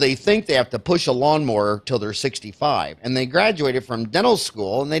 so they think they have to push a lawnmower till they're 65, and they graduated from dental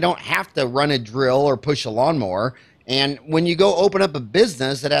school, and they don't have to run a drill or push a lawnmower. And when you go open up a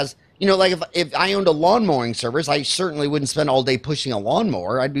business that has, like if I owned a lawn mowing service, I certainly wouldn't spend all day pushing a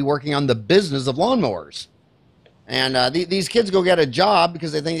lawnmower. I'd be working on the business of lawnmowers. And these kids go get a job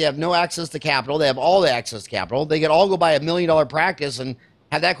because they think they have no access to capital. They have all the access to capital. They could all go buy $1 million practice and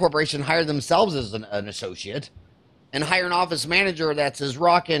have that corporation hire themselves as an associate and hire an office manager that's as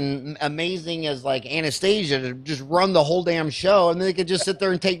rockin' amazing as like Anastasia to just run the whole damn show. And they could just sit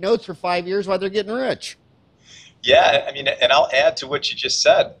there and take notes for 5 years while they're getting rich. Yeah, I mean, and I'll add to what you just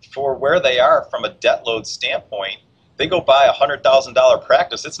said. For where they are from a debt load standpoint, they go buy a $100,000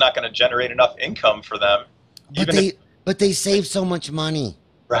 practice. It's not going to generate enough income for them. But they save so much money.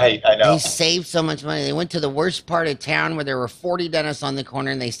 Right, I know. They saved so much money. They went to the worst part of town where there were 40 dentists on the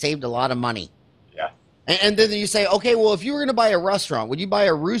corner, and they saved a lot of money. Yeah. And then you say, okay, well, if you were going to buy a restaurant, would you buy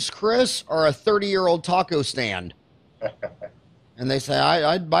a Roost Chris or a 30-year-old taco stand? And they say,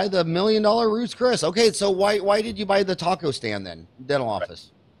 I'd buy the $1 million Roost Chris. Okay, so why did you buy the taco stand then? Dental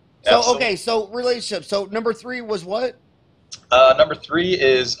office. Right. So, absolutely. Okay, so relationship. So number 3 was what? Number 3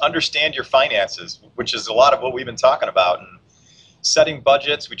 is understand your finances, which is a lot of what we've been talking about. And setting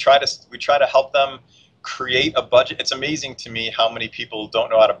budgets, we try to help them create a budget. It's amazing to me how many people don't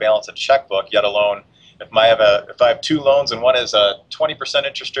know how to balance a checkbook, yet alone if I have 2 loans and one is a 20%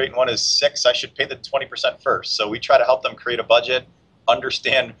 interest rate and one is 6%, I should pay the 20% first. So we try to help them create a budget,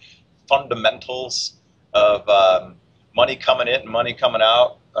 understand fundamentals of money coming in and money coming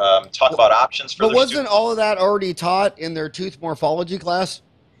out. Talk about options for. But wasn't students. All of that already taught in their tooth morphology class?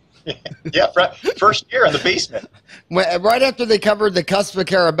 Yeah, first year in the basement. Right after they covered the cusp of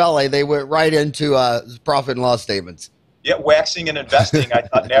Carabelli, they went right into profit and loss statements. Yeah, waxing and investing, I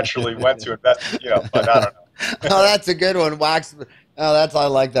thought naturally went to investing, but I don't know. Oh, that's a good one. Wax. Oh, I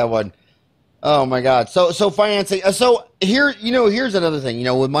like that one. Oh my God. So financing. So here's another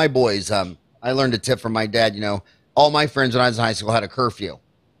thing. With my boys, I learned a tip from my dad. All my friends when I was in high school had a curfew.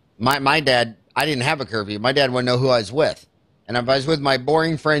 My dad, I didn't have a curfew. My dad wouldn't know who I was with. And if I was with my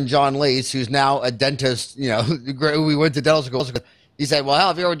boring friend John Lease, who's now a dentist, we went to dental school. He said, well, hell,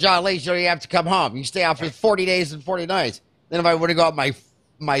 if you're with John Lease, you don't have to come home. You stay out for 40 days and 40 nights. Then if I would have got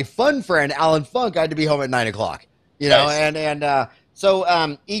my fun friend, Alan Funk, I had to be home at 9 o'clock. Nice.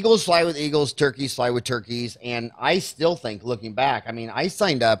 So eagles fly with eagles, turkeys fly with turkeys. And I still think, looking back, I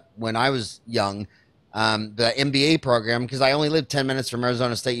signed up when I was young, the MBA program, because I only lived 10 minutes from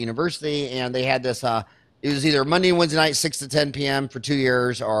Arizona State University, and they had this, it was either Monday and Wednesday night, 6 to 10 p.m. for 2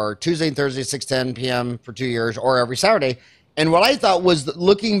 years, or Tuesday and Thursday, 6 to 10 p.m. for 2 years, or every Saturday. And what I thought was, that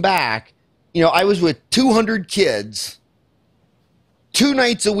looking back, I was with 200 kids, 2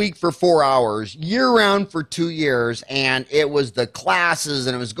 nights a week for 4 hours, year-round for 2 years, and it was the classes,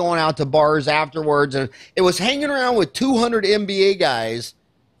 and it was going out to bars afterwards, and it was hanging around with 200 MBA guys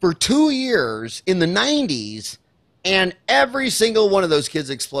for 2 years in the 90s, and every single one of those kids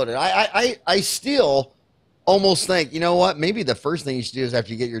exploded. I still almost think, maybe the first thing you should do is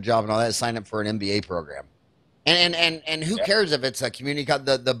after you get your job and all that is sign up for an MBA program. And who cares if it's a community college?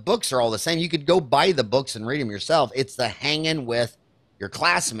 The books are all the same. You could go buy the books and read them yourself. It's the hanging with your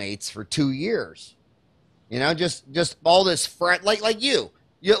classmates for 2 years. You know, just all this like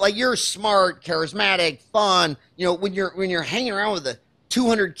you're smart, charismatic, fun. You know, when you're hanging around with the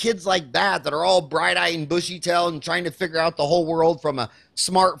 200 kids like that are all bright-eyed and bushy-tailed and trying to figure out the whole world from a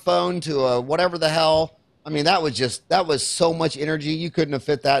smartphone to a whatever the hell. I mean, that was so much energy. You couldn't have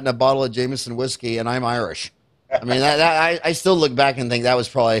fit that in a bottle of Jameson whiskey, and I'm Irish. I mean, I still look back and think that was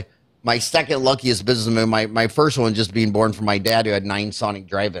probably my second luckiest business move. My first one just being born from my dad, who had 9 Sonic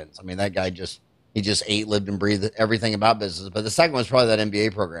drive-ins. I mean, that guy just ate, lived, and breathed everything about business. But the second was probably that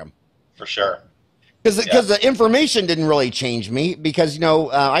MBA program. For sure. Because the information didn't really change me, because, you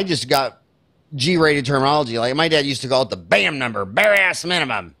know, I just got G-rated terminology. Like my dad used to call it the BAM number, bare ass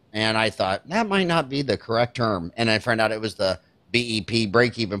minimum. And I thought that might not be the correct term. And I found out it was the BEP,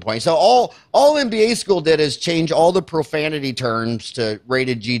 break-even point. So all MBA school did is change all the profanity terms to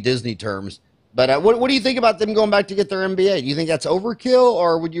rated G Disney terms. But what do you think about them going back to get their MBA? Do you think that's overkill,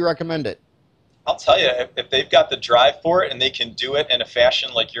 or would you recommend it? I'll tell you, if they've got the drive for it and they can do it in a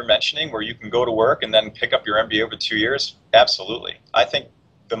fashion like you're mentioning, where you can go to work and then pick up your MBA over 2 years, absolutely. I think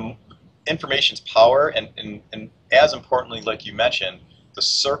the information's power, and as importantly, like you mentioned, the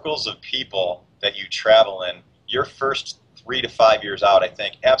circles of people that you travel in, your first 3 to 5 years out, I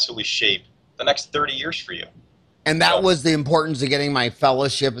think, absolutely shape the next 30 years for you. And that was the importance of getting my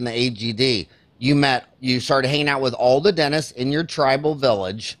fellowship in the AGD. You started hanging out with all the dentists in your tribal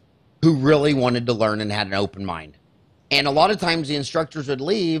village who really wanted to learn and had an open mind. And a lot of times the instructors would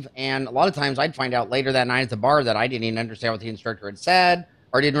leave, and a lot of times I'd find out later that night at the bar that I didn't even understand what the instructor had said,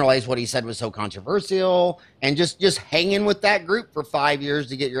 or didn't realize what he said was so controversial. And just hanging with that group for 5 years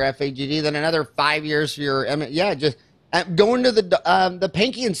to get your FAGD, then another 5 years for your just going to the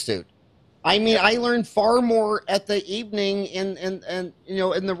Pankey Institute. I mean, I learned far more at the evening in you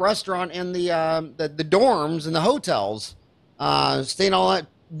know, in the restaurant and the dorms and the hotels, staying all that,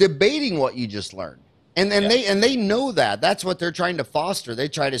 debating what you just learned. And they know that. That's what they're trying to foster. They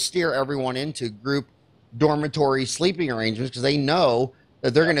try to steer everyone into group dormitory sleeping arrangements, because they know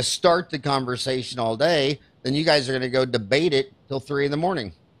that they're going to start the conversation all day. Then you guys are going to go debate it till 3 in the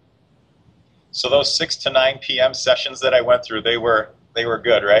morning. So those 6 to 9 p.m. sessions that I went through, they were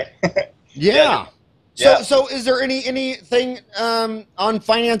good, right? Yeah. Yeah. So is there anything on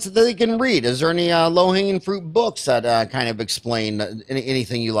finance that they can read? Is there any low-hanging fruit books that kind of explain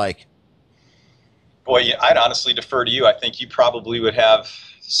anything you like? Boy, I'd honestly defer to you. I think you probably would have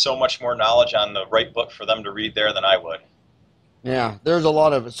so much more knowledge on the right book for them to read there than I would. Yeah, there's a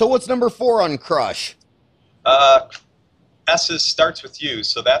lot of it. So what's number 4 on C.R.U.S.H? S starts with you,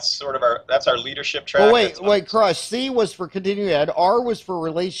 so that's sort of our leadership track. Well, wait, C.R.U.S.H. C was for continuing ed. R was for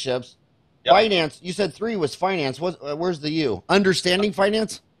relationships. Yep. Finance. You said 3 was finance. Where's the U? Understanding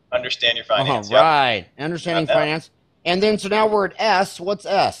finance. Understand your finance. Yep. Right. Understanding finance. And then so now we're at S. What's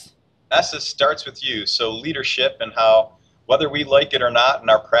S? S starts with you. So leadership, and how, whether we like it or not in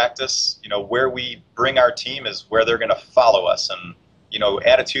our practice, you know, where we bring our team is where they're going to follow us, and, you know,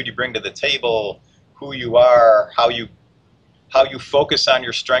 attitude you bring to the table, who you are, how you focus on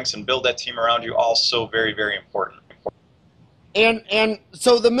your strengths and build that team around you, also very, very important. And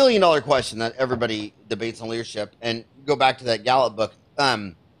so the $1 million question that everybody debates on leadership, and go back to that Gallup book,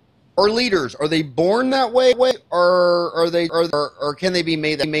 are leaders, are they born that way, or can they be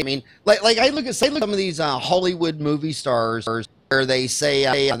made? I mean, like I look at some of these Hollywood movie stars, where they say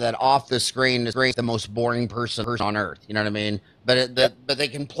that off the screen is the most boring person on earth. You know what I mean? But they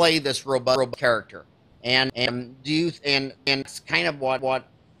can play this robust character. And it's kind of what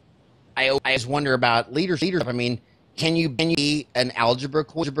I always wonder about leadership. I mean, can you be an algebra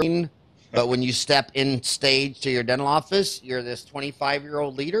queen, but when you step in stage to your dental office, you're this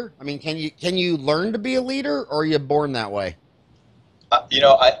 25-year-old leader? I mean, can you learn to be a leader, or are you born that way? You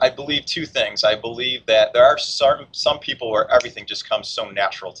know, I believe 2 things. I believe that there are some people where everything just comes so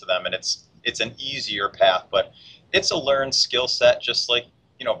natural to them, and it's an easier path, but it's a learned skill set, just like,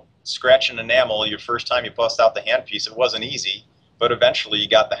 you know, scratching enamel. Your first time you bust out the handpiece, it wasn't easy, but eventually you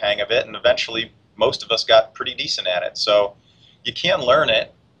got the hang of it, and eventually most of us got pretty decent at it. So you can learn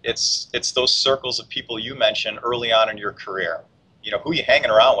it. It's those circles of people you mentioned early on in your career. You know, who you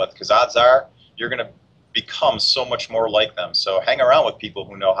hanging around with, because odds are you're going to become so much more like them. So hang around with people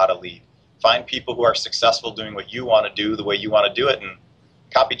who know how to lead. Find people who are successful doing what you want to do the way you want to do it, and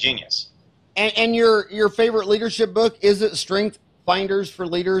copy genius. And your favorite leadership book, is it Strength Finders for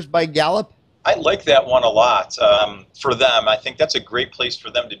Leaders by Gallup? I like that one a lot. For them, I think that's a great place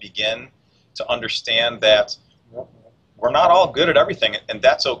for them to begin, to understand that we're not all good at everything, and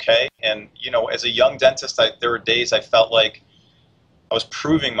that's okay. And, you know, as a young dentist, there were days I felt like I was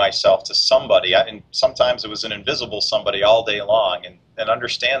proving myself to somebody, and sometimes it was an invisible somebody all day long, and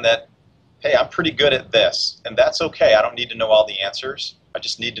understand that hey, I'm pretty good at this, and that's okay. I don't need to know all the answers. I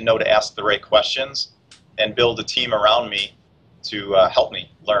just need to know to ask the right questions and build a team around me to help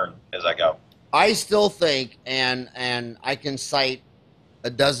me learn as I go. I still think, and I can cite a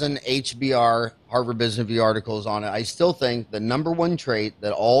dozen HBR, Harvard Business Review articles on it, I still think the number one trait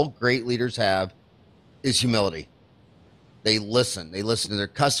that all great leaders have is humility. They listen. They listen to their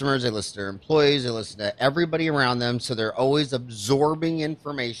customers. They listen to their employees. They listen to everybody around them. So they're always absorbing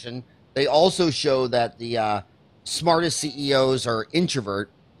information. They also show that the smartest CEOs are introvert,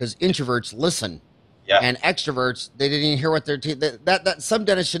 because introverts listen. Yeah. And extroverts, they didn't even hear what their team. That some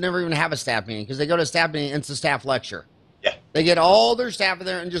dentists should never even have a staff meeting, because they go to a staff meeting and it's a staff lecture. Yeah. They get all their staff in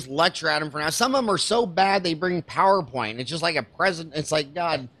there and just lecture at them for now. Some of them are so bad they bring PowerPoint. It's just like a present. It's like,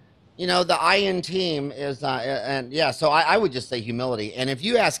 God, you know, the IN team is, and yeah, so I would just say humility. And if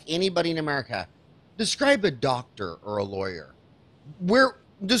you ask anybody in America, describe a doctor or a lawyer,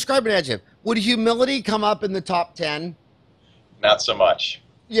 describe an adjective. Would humility come up in the top 10? Not so much.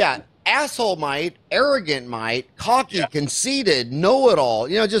 Yeah. Asshole might, arrogant might, cocky, conceited, know-it-all.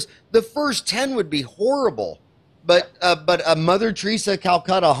 You know, just the first 10 would be horrible. But a Mother Teresa,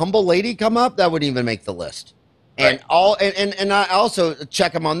 Calcutta, humble lady come up, that wouldn't even make the list. And right. and I also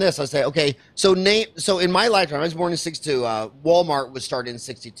check them on this. I say, okay, so in my lifetime, I was born in 62. Walmart was started in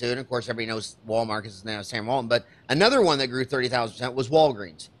 62, and of course everybody knows Walmart because it's now Sam Walton. But another one that grew 30,000% was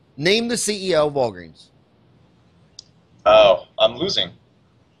Walgreens. Name the CEO of Walgreens. Oh, I'm losing.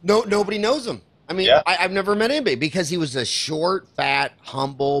 No, nobody knows him. I mean, Yeah. I've never met anybody, because he was a short, fat,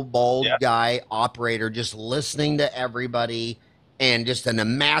 humble, bald guy operator, just listening to everybody, and just a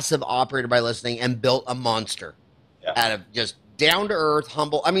massive operator by listening, and built a monster out of just down to earth,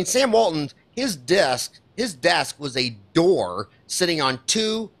 humble. I mean, Sam Walton, his desk was a door sitting on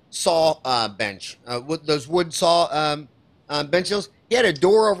two saw bench, with those wood saw benches. He had a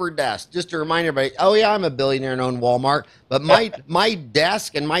door over a desk, just to remind everybody, oh yeah, I'm a billionaire and own Walmart, but my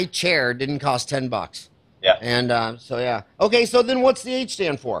desk and my chair didn't cost $10. Yeah. And so yeah. Okay, so then what's the H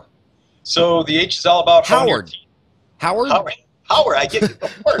stand for? So the H is all about Howard. Howard? Howard, I get you the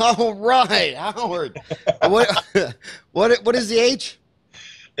word. Oh, right, Howard. What is the H?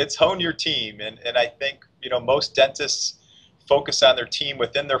 It's hone your team, and I think, you know, most dentists focus on their team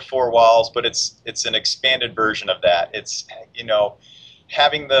within their four walls, but it's an expanded version of that. It's, you know,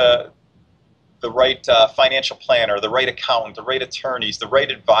 having the right financial planner, the right accountant, the right attorneys, the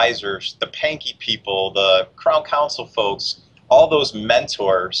right advisors, the Pankey people, the Crown Council folks. All those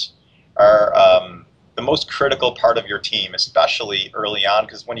mentors are the most critical part of your team, especially early on,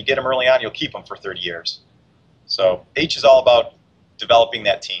 because when you get them early on, you'll keep them for 30 years. So H is all about developing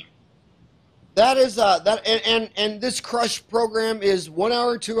that team. That is and this Crush program is 1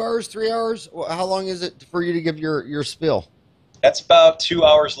 hour, 2 hours, 3 hours. How long is it for you to give your spiel? That's about 2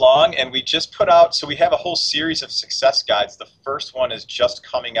 hours long, and we just put out, so we have a whole series of success guides. The first one is just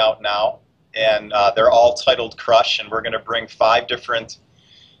coming out now, and they're all titled Crush, and we're going to bring 5 different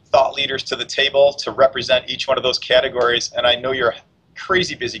thought leaders to the table to represent each one of those categories. And I know you're a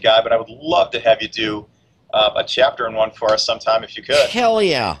crazy busy guy, but I would love to have you do a chapter in one for us sometime if you could. Hell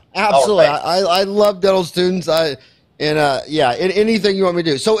yeah, absolutely. Right. I love dental students. Anything you want me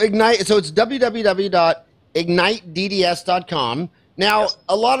to do. So Ignite. So it's www.igniteDDS.com. Now,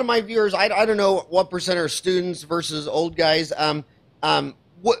 a lot of my viewers, I don't know what percent are students versus old guys.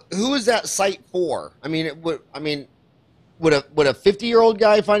 Who is that site for? I mean, would a 50-year-old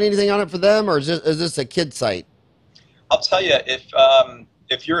guy find anything on it for them, or is this a kid site? I'll tell you,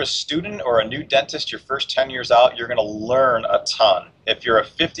 if you're a student or a new dentist, your first 10 years out, you're going to learn a ton. If you're a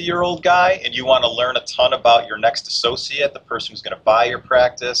 50-year-old guy and you want to learn a ton about your next associate, the person who's going to buy your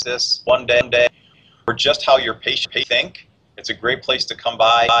practice this one day, or just how your patient think, it's a great place to come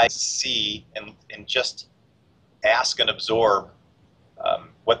by, see, and just ask and absorb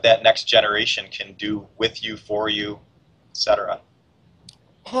what that next generation can do with you, for you, etc.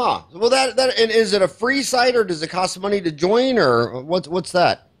 Huh. Well, and is it a free site, or does it cost money to join, or what's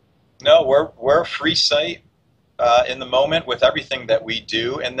that? No, we're a free site in the moment with everything that we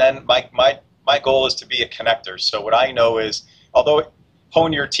do, and then my goal is to be a connector. So what I know is, although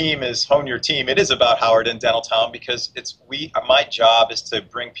hone your team, it is about Howard and Dentaltown, because my job is to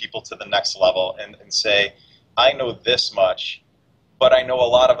bring people to the next level and say, I know this much, but I know a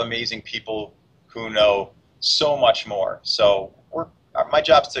lot of amazing people who know so much more. So my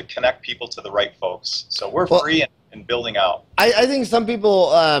job is to connect people to the right folks. So we're free and building out. I think some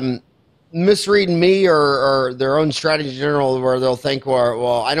people misread me or their own strategy in general, where they'll think,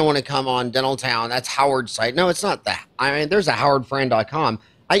 well, I don't want to come on Dentaltown. That's Howard's site. No, it's not that. I mean, there's a howardfarran.com.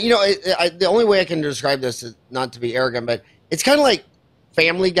 The only way I can describe this is not to be arrogant, but it's kind of like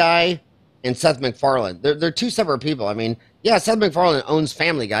Family Guy and Seth MacFarlane. They're two separate people. I mean, yeah, Seth MacFarlane owns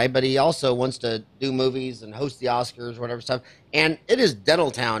Family Guy, but he also wants to do movies and host the Oscars, whatever stuff. And it is Dental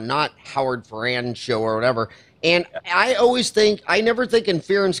Town, not Howard Farran show or whatever. And I always think, I never think in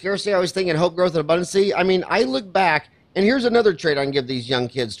fear and scarcity. I always think in hope, growth, and abundancy. I mean, I look back, and here's another trait I can give these young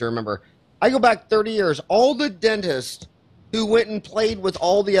kids to remember. I go back 30 years. All the dentists who went and played with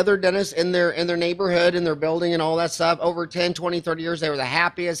all the other dentists in their neighborhood, in their building and all that stuff, over 10, 20, 30 years, they were the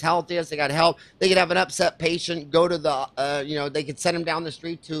happiest, healthiest. They got help. They could have an upset patient, go to the, they could send him down the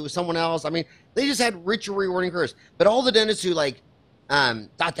street to someone else. I mean, they just had richer, rewarding careers. But all the dentists who, like,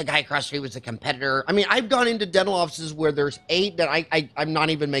 thought the guy across the street was a competitor. I mean, I've gone into dental offices where there's 8 that I'm not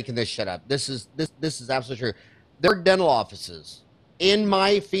even making this shit up. This is absolutely true. There are dental offices in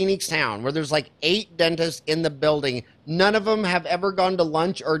my Phoenix town where there's like 8 dentists in the building. None of them have ever gone to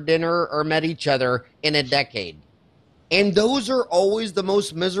lunch or dinner or met each other in a decade. And those are always the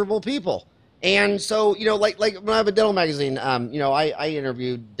most miserable people. And so, like when I have a dental magazine, I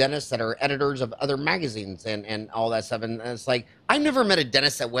interview dentists that are editors of other magazines and all that stuff. And it's like, I've never met a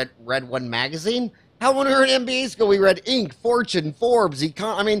dentist that read one magazine. How when we were in MBA school, we read Inc., Fortune, Forbes,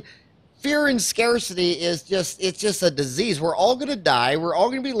 I mean, fear and scarcity is it's just a disease. We're all going to die. We're all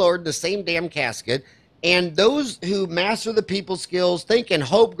going to be lowered in the same damn casket. And those who master the people skills, think in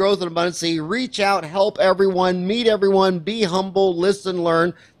hope, growth, and abundancy, reach out, help everyone, meet everyone, be humble, listen,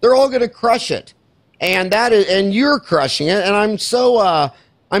 learn, they're all going to crush it. And and you're crushing it. And I'm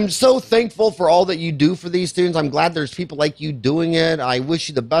so thankful for all that you do for these students. I'm glad there's people like you doing it. I wish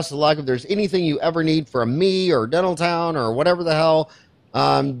you the best of luck. If there's anything you ever need from me or Dental Town or whatever the hell,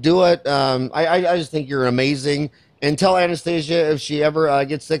 do it. I just think you're amazing. And tell Anastasia if she ever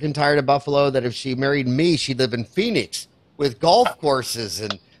gets sick and tired of Buffalo that if she married me, she'd live in Phoenix with golf courses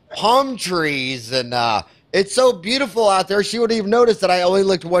and palm trees. And it's so beautiful out there. She wouldn't even notice that I only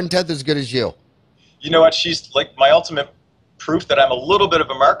looked 1/10 as good as you. You know what? She's like my ultimate proof that I'm a little bit of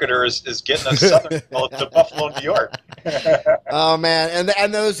a marketer is getting a Southern girl to Buffalo, New York. Oh, man.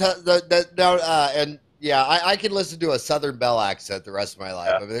 And those, yeah, I can listen to a Southern Belle accent the rest of my life.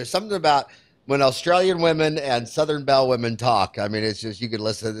 Yeah. I mean, there's something about when Australian women and Southern Belle women talk. I mean, it's just, you can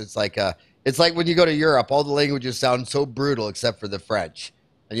listen. It's like when you go to Europe, all the languages sound so brutal except for the French.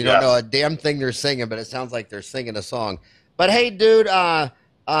 And you don't know a damn thing they're singing, but it sounds like they're singing a song. But hey, dude,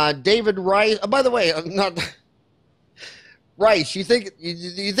 David Rice, by the way, not Rice, you think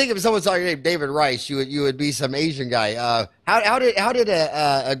if someone saw your name, David Rice, you would be some Asian guy. How did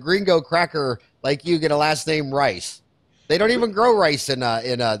a gringo cracker like you get a last name Rice? They don't even grow rice in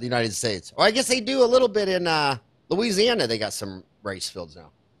the United States. Or I guess they do a little bit in Louisiana. They got some rice fields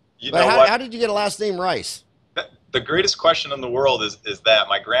now. How did you get a last name Rice? The greatest question in the world is that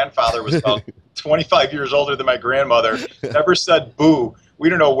my grandfather was about 25 years older than my grandmother. Never said boo. We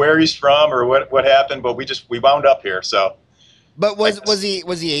don't know where he's from or what happened, but we wound up here. So. But was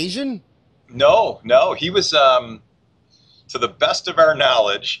he Asian? No. He was. To the best of our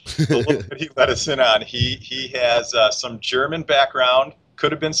knowledge, the little bit he let us in on, he has some German background,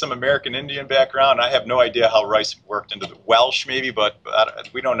 could have been some American Indian background. I have no idea how Rice worked into the Welsh, maybe, but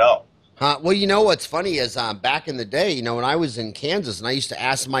we don't know. Well, you know what's funny is back in the day, when I was in Kansas, and I used to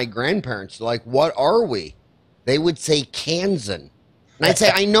ask my grandparents, like, "What are we?" They would say Kansan, and I'd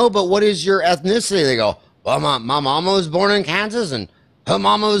say, "I know, but what is your ethnicity?" They go, "Well, my mama was born in Kansas, and her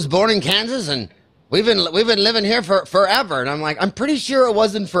mama was born in Kansas, and We've been living here for forever." And I'm like, I'm pretty sure it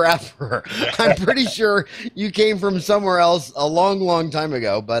wasn't forever. I'm pretty sure you came from somewhere else a long, long time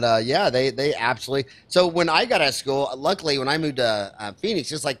ago. But yeah, they absolutely. So when I got out of school, luckily when I moved to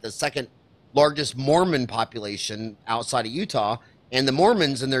Phoenix, it's like the second largest Mormon population outside of Utah. And the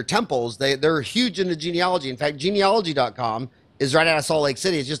Mormons and their temples, they're huge into genealogy. In fact, genealogy.com is right out of Salt Lake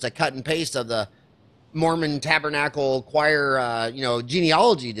City. It's just a cut and paste of the Mormon Tabernacle Choir,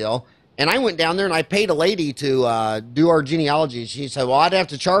 genealogy deal. And I went down there and I paid a lady to do our genealogy. She said, "Well, I'd have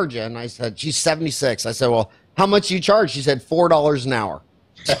to charge you." And I said, "She's 76. I said, "Well, how much do you charge?" She said, $4 an hour.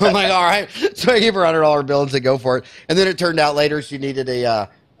 So I'm like, all right. So I gave her a $100 bill and said, "Go for it." And then it turned out later she needed a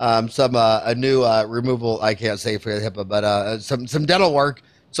new removal. I can't say for the HIPAA, but some dental work.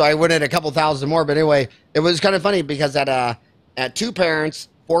 So I went in a couple thousand more. But anyway, it was kind of funny because at 2 parents,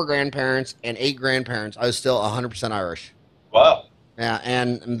 4 grandparents, and 8 grandparents, I was still 100% Irish. Wow. Yeah,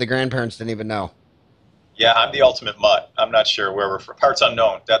 and the grandparents didn't even know. Yeah, I'm the ultimate mutt. I'm not sure where we're from. Parts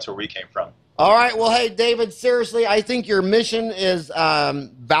unknown. That's where we came from. All right. Well, hey, David, seriously, I think your mission is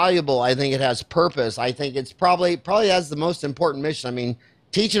valuable. I think it has purpose. I think it's probably has the most important mission. I mean,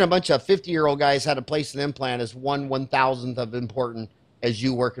 teaching a bunch of 50-year-old guys how to place an implant is 1/1000th of important as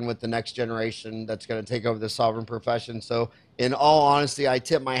you working with the next generation that's going to take over the sovereign profession. So in all honesty, I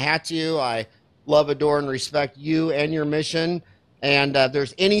tip my hat to you. I love, adore, and respect you and your mission. And if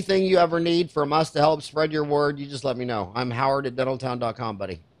there's anything you ever need from us to help spread your word, you just let me know. I'm Howard at dentaltown.com,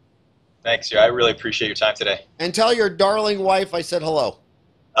 buddy. Thanks, I really appreciate your time today. And tell your darling wife I said hello.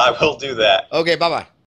 I will do that. Okay, bye-bye.